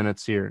 35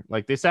 minutes here.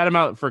 They sat him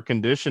out for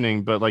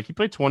conditioning, but he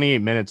played 28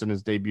 minutes in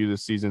his debut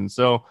this season.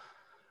 So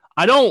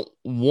I don't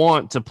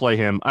want to play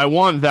him. I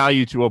want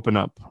value to open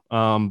up.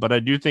 But I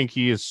do think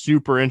he is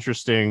super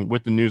interesting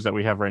with the news that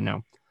we have right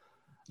now.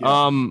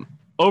 Yeah.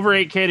 Over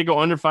 8K to go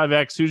under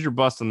 5X. Who's your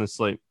bust on this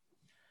slate?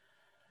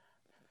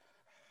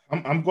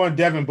 I'm going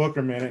Devin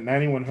Booker, man, at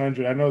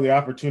 9,100. I know the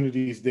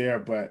opportunity is there,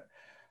 but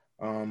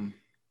I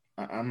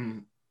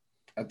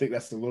think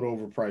that's a little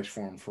overpriced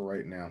for him for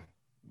right now.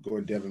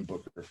 Going Devin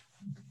Booker.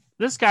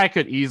 This guy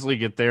could easily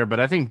get there, but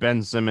I think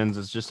Ben Simmons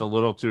is just a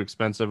little too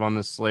expensive on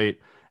this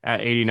slate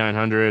at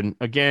 8,900.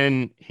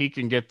 Again, he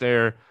can get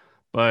there,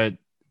 but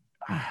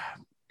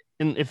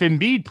if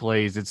Embiid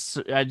plays,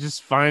 I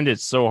just find it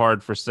so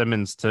hard for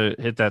Simmons to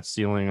hit that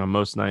ceiling on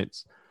most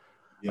nights.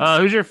 Yeah.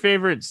 Who's your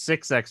favorite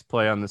 6X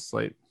play on this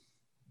slate?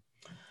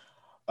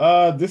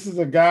 This is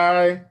a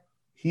guy.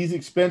 He's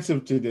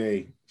expensive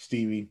today,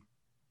 Stevie.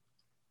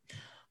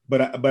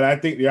 But I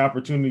think the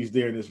opportunity is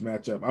there in this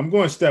matchup. I'm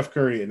going Steph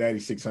Curry at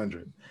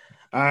 9,600.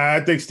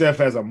 I think Steph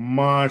has a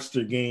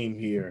monster game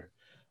here.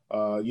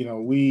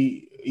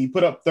 He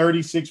put up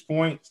 36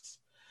 points,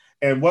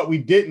 and what we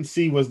didn't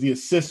see was the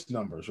assist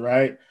numbers,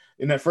 right?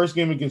 in that first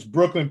game against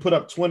Brooklyn, put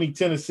up 20,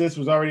 10 assists,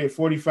 was already at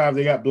 45.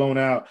 They got blown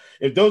out.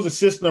 If those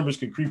assist numbers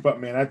could creep up,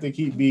 man, I think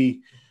he'd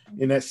be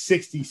in that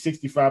 60,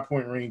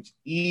 65-point range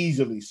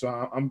easily. So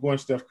I'm going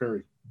Steph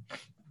Curry.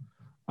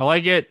 I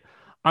like it.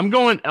 I'm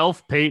going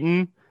Elf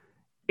Payton.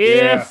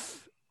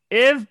 If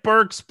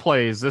Burks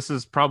plays, this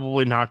is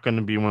probably not going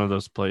to be one of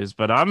those plays,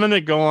 but I'm going to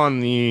go on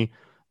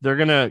they're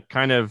going to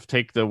kind of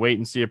take the wait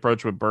and see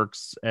approach with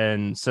Burks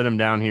and sit him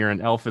down here,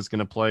 and Elf is going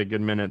to play a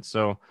good minute.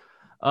 So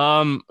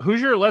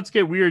who's your Let's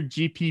Get Weird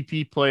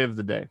GPP play of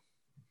the day?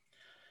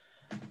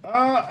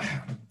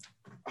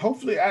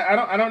 Hopefully,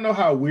 I don't know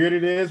how weird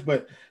it is,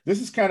 but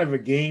this is kind of a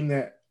game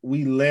that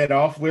we led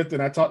off with,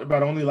 and I talked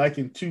about only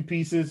liking two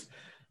pieces,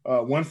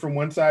 one from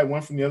one side,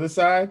 one from the other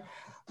side.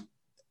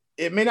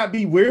 It may not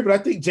be weird, but I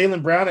think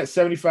Jaylen Brown at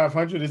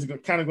 7,500 is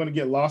kind of going to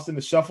get lost in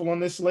the shuffle on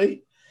this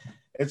slate.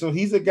 And so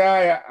he's a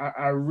guy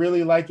I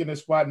really like in this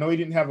spot. No, he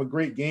didn't have a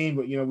great game,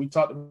 but, we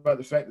talked about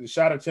the fact that the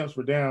shot attempts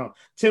were down,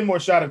 10 more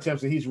shot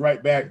attempts, and he's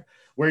right back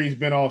where he's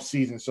been all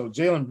season. So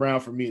Jaylen Brown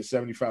for me at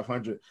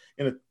 7,500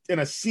 in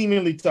a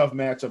seemingly tough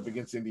matchup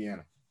against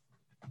Indiana.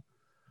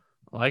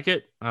 I like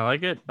it.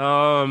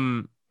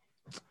 Man,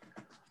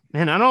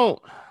 I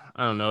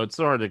don't know. It's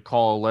hard to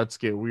call Let's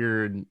Get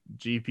Weird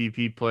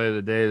GPP play of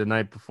the day the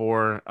night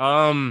before.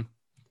 I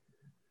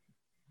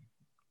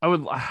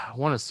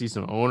want to see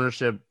some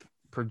ownership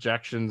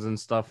projections and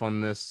stuff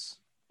on this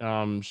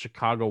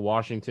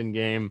Chicago-Washington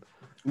game.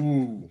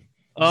 Ooh.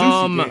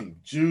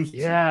 Juicy.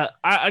 Yeah,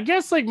 I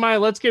guess like my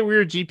Let's Get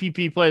Weird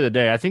GPP play of the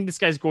day. I think this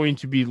guy's going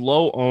to be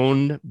low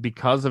owned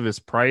because of his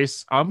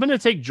price. I'm going to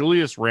take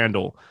Julius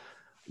Randle.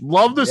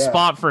 Love the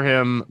spot for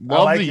him.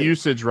 Love the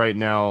usage right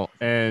now.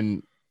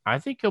 And I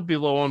think he'll be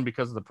low owned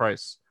because of the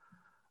price.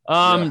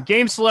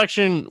 Game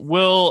selection.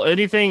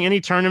 Any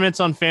tournaments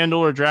on FanDuel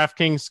or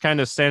DraftKings kind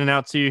of standing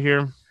out to you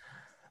here?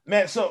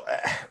 Man, so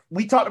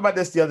we talked about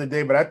this the other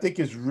day, but I think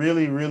it's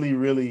really, really,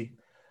 really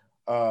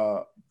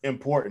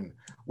important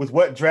with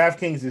what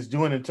DraftKings is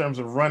doing in terms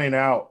of running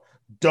out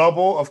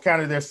double of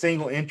kind of their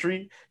single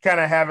entry, kind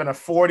of having a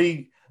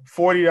 $40,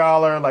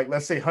 like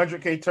let's say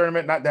 $100K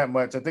tournament, not that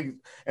much, I think,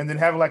 and then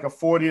having like a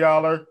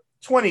 $40,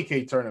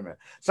 $20K tournament.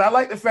 So I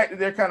like the fact that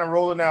they're kind of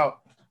rolling out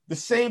the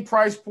same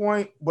price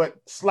point, but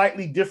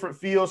slightly different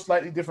fields,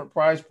 slightly different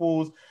prize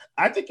pools.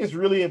 I think it's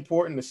really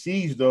important to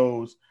seize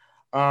those,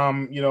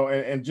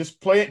 and just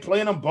playing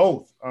them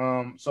both.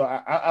 So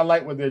I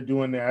like what they're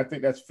doing there. I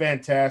think that's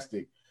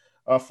fantastic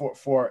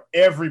for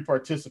every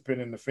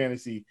participant in the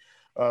fantasy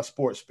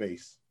sports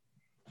space.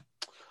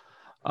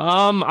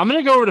 I'm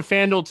going to go over to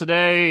FanDuel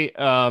today.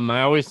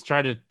 I always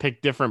try to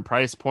pick different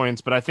price points,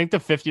 but I think the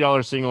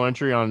 $50 single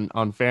entry on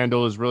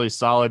FanDuel is really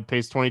solid.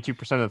 Pays 22%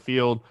 of the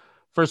field.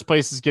 First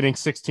place is getting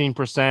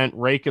 16%.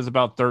 Rake is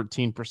about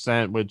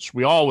 13%, which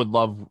we all would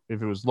love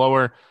if it was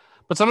lower.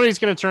 But somebody's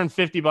going to turn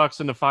 $50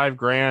 into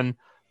 $5,000.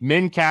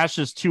 Min cash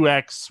is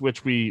 2x,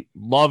 which we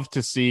love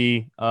to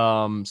see.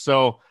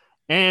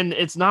 And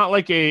it's not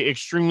like a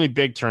extremely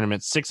big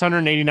tournament.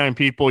 689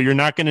 people. You're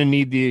not going to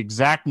need the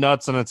exact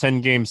nuts on a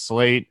 10-game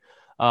slate.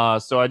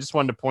 So I just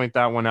wanted to point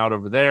that one out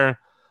over there.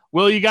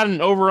 Will, you got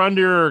an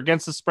over-under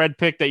against the spread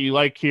pick that you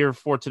like here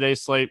for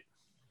today's slate?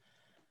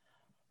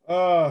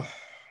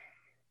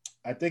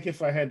 I think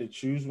if I had to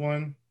choose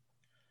one,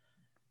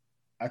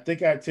 I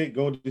think I'd take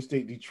Golden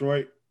State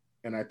Detroit,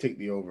 and I take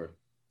the over.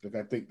 Like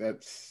I think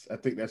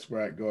that's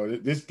where I'd go.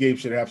 This game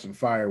should have some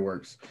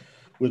fireworks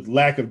with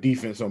lack of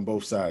defense on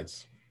both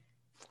sides.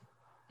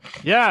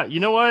 Yeah, you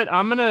know what?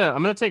 I'm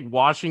gonna take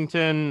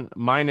Washington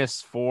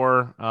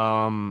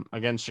 -4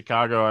 against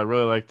Chicago. I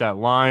really like that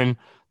line. I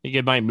think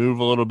it might move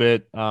a little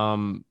bit, but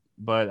I'm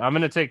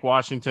gonna take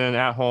Washington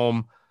at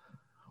home.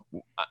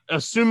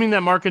 Assuming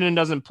that Markkanen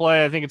doesn't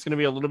play, I think it's going to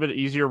be a little bit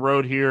easier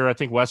road here. I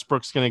think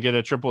Westbrook's going to get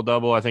a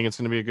triple-double. I think it's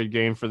going to be a good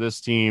game for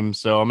this team,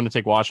 so I'm going to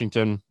take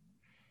Washington.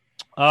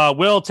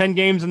 Will, 10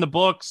 games in the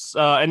books.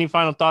 Any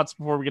final thoughts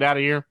before we get out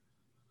of here?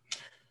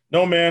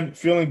 No, man.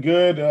 Feeling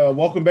good.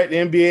 Welcome back to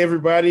NBA,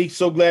 everybody.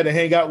 So glad to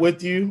hang out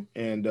with you,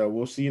 and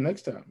we'll see you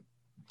next time.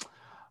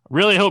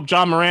 Really hope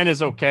John Moran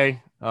is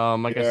okay.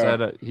 I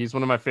said, he's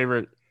one of my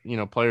favorite,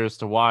 players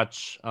to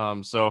watch.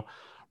 So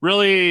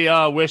really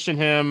wishing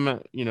him,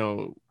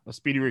 a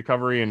speedy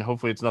recovery, and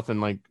hopefully it's nothing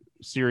like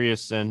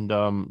serious, and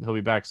he'll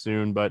be back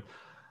soon. But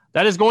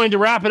that is going to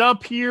wrap it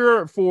up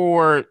here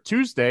for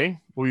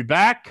Tuesday. We'll be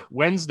back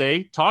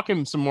Wednesday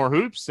talking some more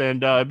hoops,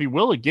 and it'll be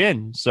Will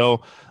again.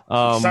 So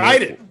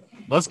excited.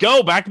 Let's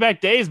go. Back-to-back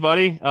days,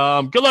 buddy.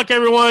 Good luck,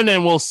 everyone,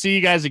 and we'll see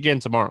you guys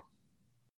again tomorrow.